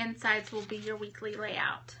then the insides will be your weekly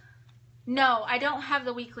layout. No, I don't have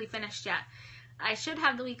the weekly finished yet. I should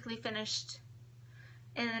have the weekly finished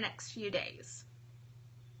in the next few days.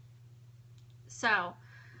 So,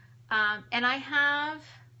 and I have,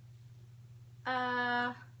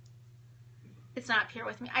 it's not up here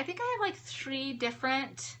with me. I think I have like 3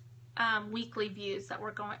 different weekly views that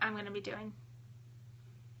I'm going to be doing.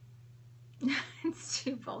 It's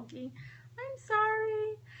too bulky. I'm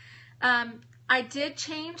sorry. I did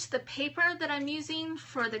change the paper that I'm using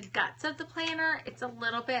for the guts of the planner. It's a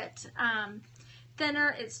little bit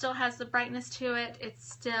thinner. It still has the brightness to it. It's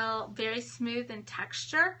still very smooth in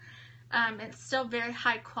texture. It's still very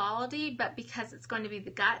high quality, but because it's going to be the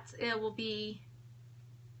guts, it will be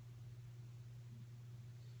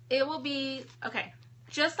okay.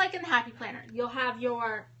 Just like in the Happy Planner, you'll have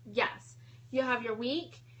your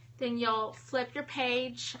week, then you'll flip your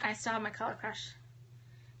page. I still have my Color Crush.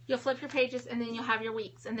 You'll flip your pages, and then you'll have your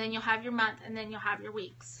weeks, and then you'll have your month, and then you'll have your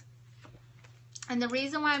weeks. And the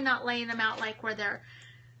reason why I'm not laying them out like where they're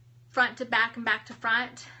front to back and back to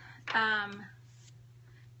front,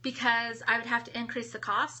 because I would have to increase the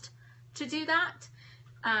cost to do that.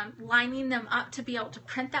 Lining them up to be able to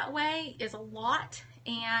print that way is a lot.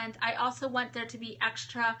 And I also want there to be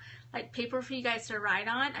extra like paper for you guys to write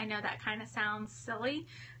on. I know that kind of sounds silly,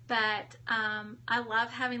 but I love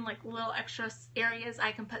having like little extra areas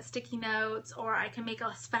I can put sticky notes, or I can make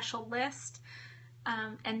a special list.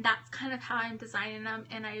 And that's kind of how I'm designing them.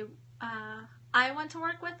 And I want to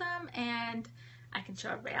work with them, and I can show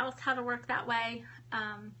everybody else how to work that way.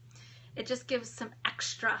 It just gives some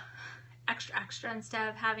extra instead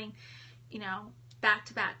of having, you know, back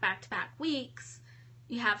to back weeks.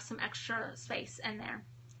 You have some extra space in there.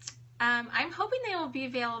 I'm hoping they will be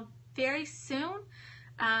available very soon.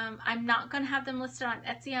 I'm not going to have them listed on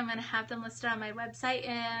Etsy. I'm going to have them listed on my website,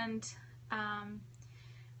 and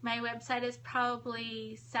my website is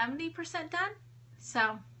probably 70% done.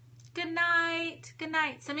 So, good night. Good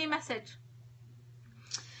night. Send me a message.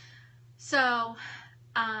 So,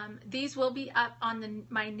 these will be up on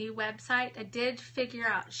my new website. I did figure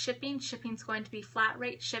out shipping. Shipping's going to be flat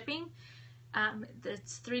rate shipping.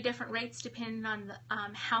 It's 3 different rates depending on the,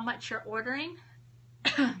 how much you're ordering.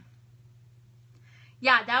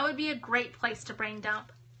 Yeah, that would be a great place to brain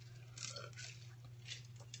dump.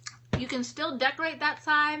 You can still decorate that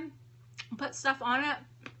side, put stuff on it,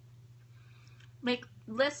 make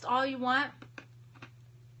list all you want.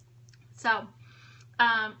 So,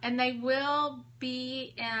 and they will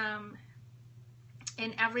be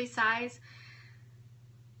in every size.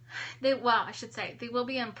 I should say, they will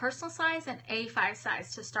be in personal size and A5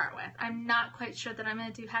 size to start with. I'm not quite sure that I'm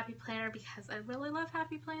going to do Happy Planner because I really love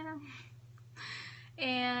Happy Planner.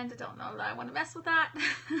 and I don't know that I want to mess with that.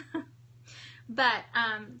 But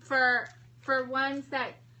for ones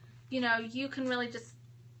that, you know, you can really just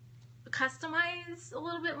customize a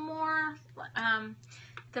little bit more,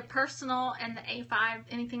 the personal and the A5,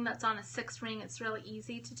 anything that's on a 6 ring, it's really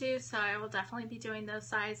easy to do, so I will definitely be doing those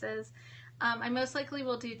sizes. I most likely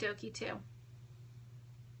will do Doki too.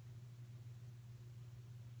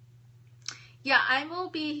 Yeah, I will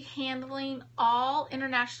be handling all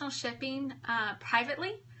international shipping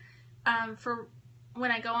privately. For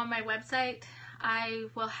when I go on my website, I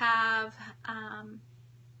will have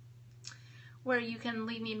where you can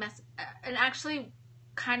leave me mess. And actually,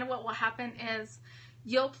 kind of what will happen is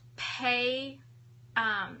you'll pay.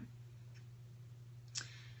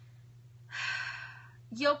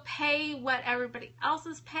 You'll pay what everybody else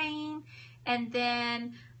is paying, and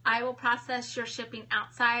then I will process your shipping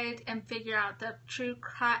outside and figure out the true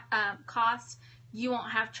cost. You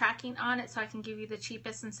won't have tracking on it, so I can give you the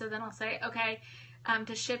cheapest, and so then I'll say, okay,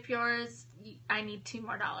 to ship yours, I need $2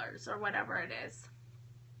 more or whatever it is.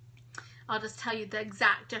 I'll just tell you the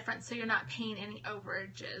exact difference so you're not paying any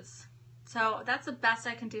overages. So that's the best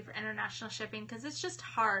I can do for international shipping, because it's just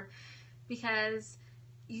hard because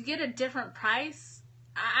you get a different price.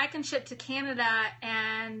 I can ship to Canada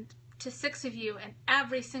and to 6 of you, and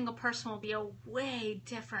every single person will be a way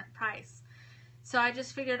different price. So I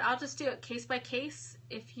just figured I'll just do it case by case.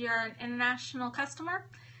 If you're an international customer,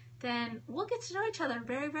 then we'll get to know each other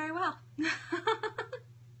very, very well.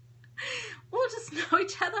 We'll just know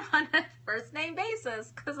each other on a first name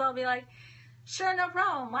basis, because I'll be like, sure, no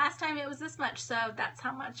problem. Last time it was this much, so that's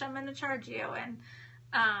how much I'm going to charge you. And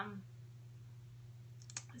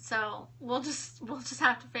so we'll just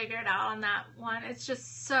have to figure it out on that one. It's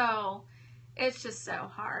just so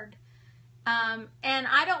hard. And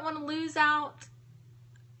I don't want to lose out,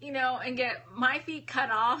 you know, and get my feet cut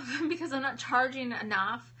off because I'm not charging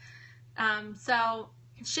enough. So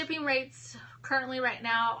shipping rates currently right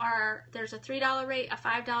now are, there's a $3 rate, a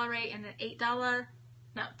 $5 rate, and an $8,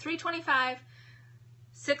 no, $3.25,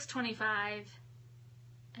 $6.25,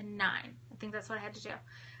 and $9. I think that's what I had to do.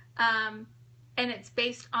 And it's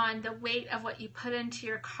based on the weight of what you put into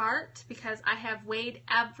your cart, because I have weighed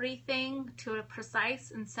everything to a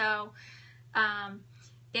precise. And so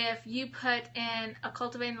if you put in a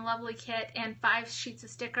Cultivating the Lovely kit and 5 sheets of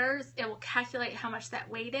stickers, it will calculate how much that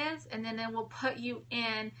weight is, and then it will put you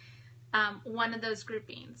in one of those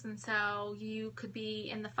groupings. And so you could be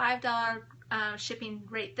in the $5 shipping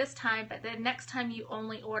rate this time, but the next time you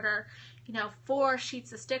only order, you know, 4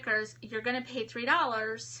 sheets of stickers, you're going to pay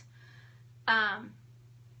 $3. I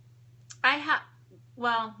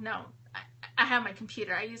have my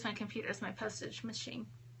computer. I use my computer as my postage machine.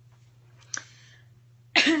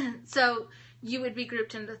 So you would be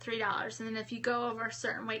grouped into $3, and then if you go over a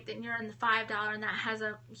certain weight, then you're in the $5, and that has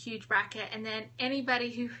a huge bracket. And then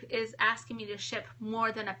anybody who is asking me to ship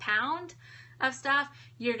more than a pound of stuff,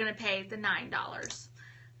 you're going to pay the $9.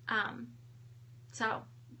 So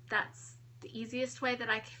that's the easiest way that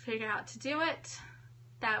I can figure out to do it.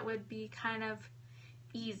 That would be kind of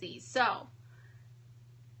easy. So,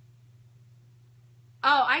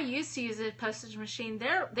 I used to use a postage machine.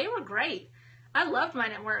 They were great. I loved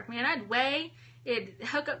mine at work, man. I'd weigh, it'd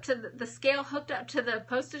hook up to the scale hooked up to the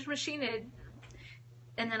postage machine,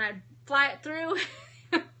 and then I'd fly it through,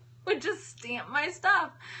 would just stamp my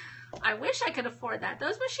stuff. I wish I could afford that.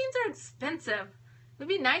 Those machines are expensive. It would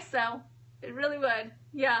be nice though. It really would.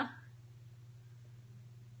 Yeah.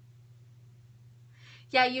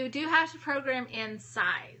 Yeah, you do have to program in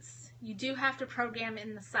size. You do have to program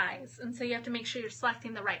in the size. And so you have to make sure you're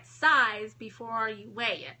selecting the right size before you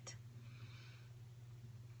weigh it.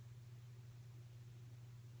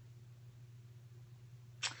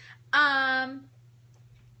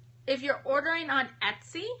 If you're ordering on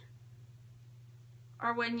Etsy,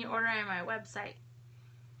 or when you order on my website,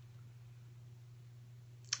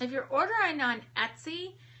 if you're ordering on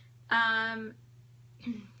Etsy,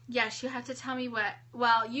 yes, you have to tell me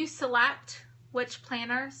you select which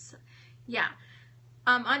planners. Yeah.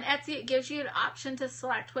 On Etsy, it gives you an option to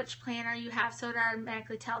select which planner you have, so it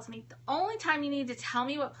automatically tells me. The only time you need to tell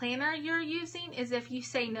me what planner you're using is if you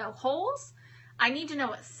say no holes. I need to know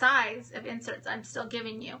what size of inserts I'm still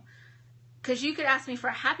giving you. Because you could ask me for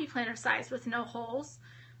a happy planner size with no holes,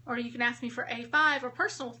 or you can ask me for A5 or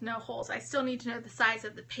personal with no holes. I still need to know the size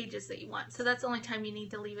of the pages that you want. So that's the only time you need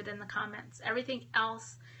to leave it in the comments. Everything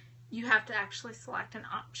else, you have to actually select an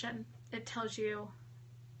option. It tells you.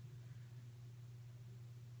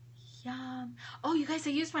 Yum. Oh, you guys, I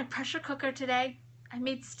used my pressure cooker today. I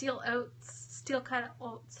made steel cut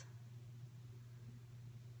oats.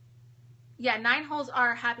 Yeah, 9 holes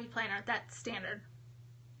are a happy planner. That's standard.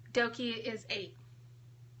 Doki is 8.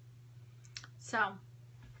 So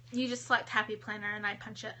you just select Happy Planner and I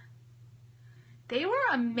punch it. They were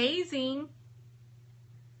amazing.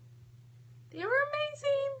 They were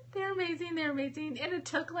amazing. They're amazing. They're amazing. And it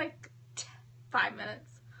took like 5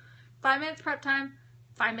 minutes. 5 minutes prep time,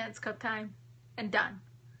 5 minutes cook time, and done.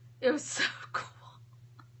 It was so cool.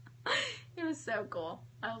 It was so cool.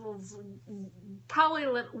 I was probably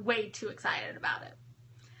way too excited about it.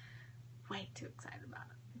 Way too excited about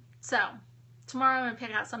it. So, tomorrow I'm going to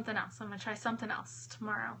pick out something else. I'm going to try something else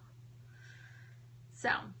tomorrow. So,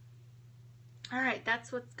 alright,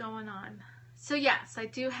 that's what's going on. So yes, I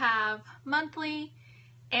do have monthly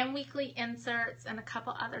and weekly inserts and a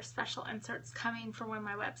couple other special inserts coming for when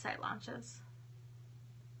my website launches.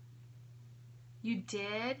 You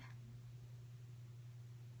did?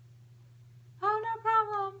 Oh, no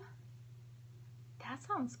problem. That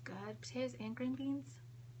sounds good. Potatoes and green beans.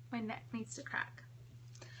 My neck needs to crack.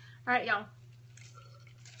 All right, y'all.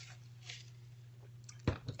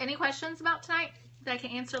 Any questions about tonight that I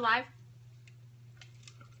can answer live?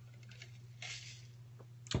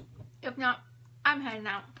 If not, I'm heading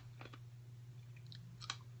out.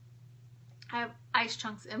 I have ice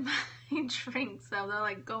chunks in my drink, so they're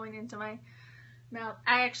like going into my mouth.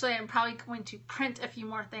 I actually am probably going to print a few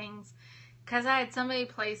more things because I had somebody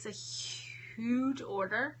place a huge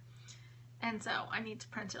order, and so I need to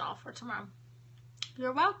print it all for tomorrow.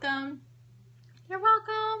 You're welcome. You're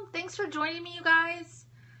welcome. Thanks for joining me, you guys.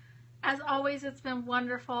 As always, it's been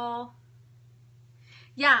wonderful.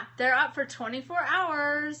 Yeah, they're up for 24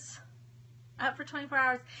 hours. Up for 24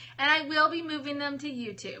 hours. And I will be moving them to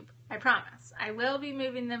YouTube. I promise. I will be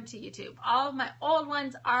moving them to YouTube. All of my old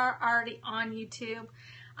ones are already on YouTube.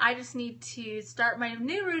 I just need to start my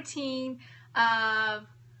new routine of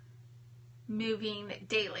moving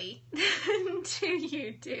daily to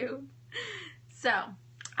YouTube. So,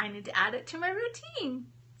 I need to add it to my routine.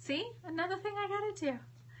 See? Another thing I gotta do.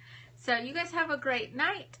 So, you guys have a great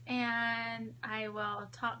night, and I will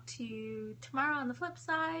talk to you tomorrow on the flip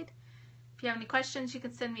side. If you have any questions, you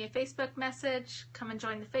can send me a Facebook message. Come and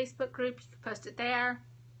join the Facebook group. You can post it there.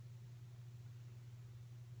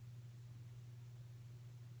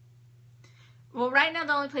 Well, right now,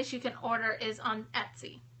 the only place you can order is on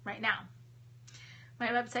Etsy. Right now. My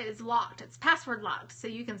website is locked. It's password locked. So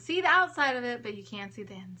you can see the outside of it, but you can't see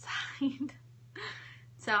the inside.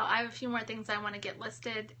 So I have a few more things I want to get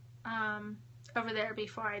listed over there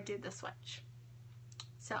before I do the switch.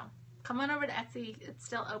 So come on over to Etsy. It's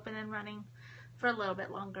still open and running for a little bit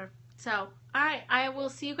longer. So, alright, I will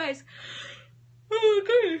see you guys. Oh,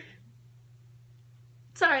 gosh.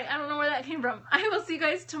 Sorry, I don't know where that came from. I will see you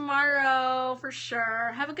guys tomorrow for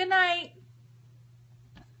sure. Have a good night.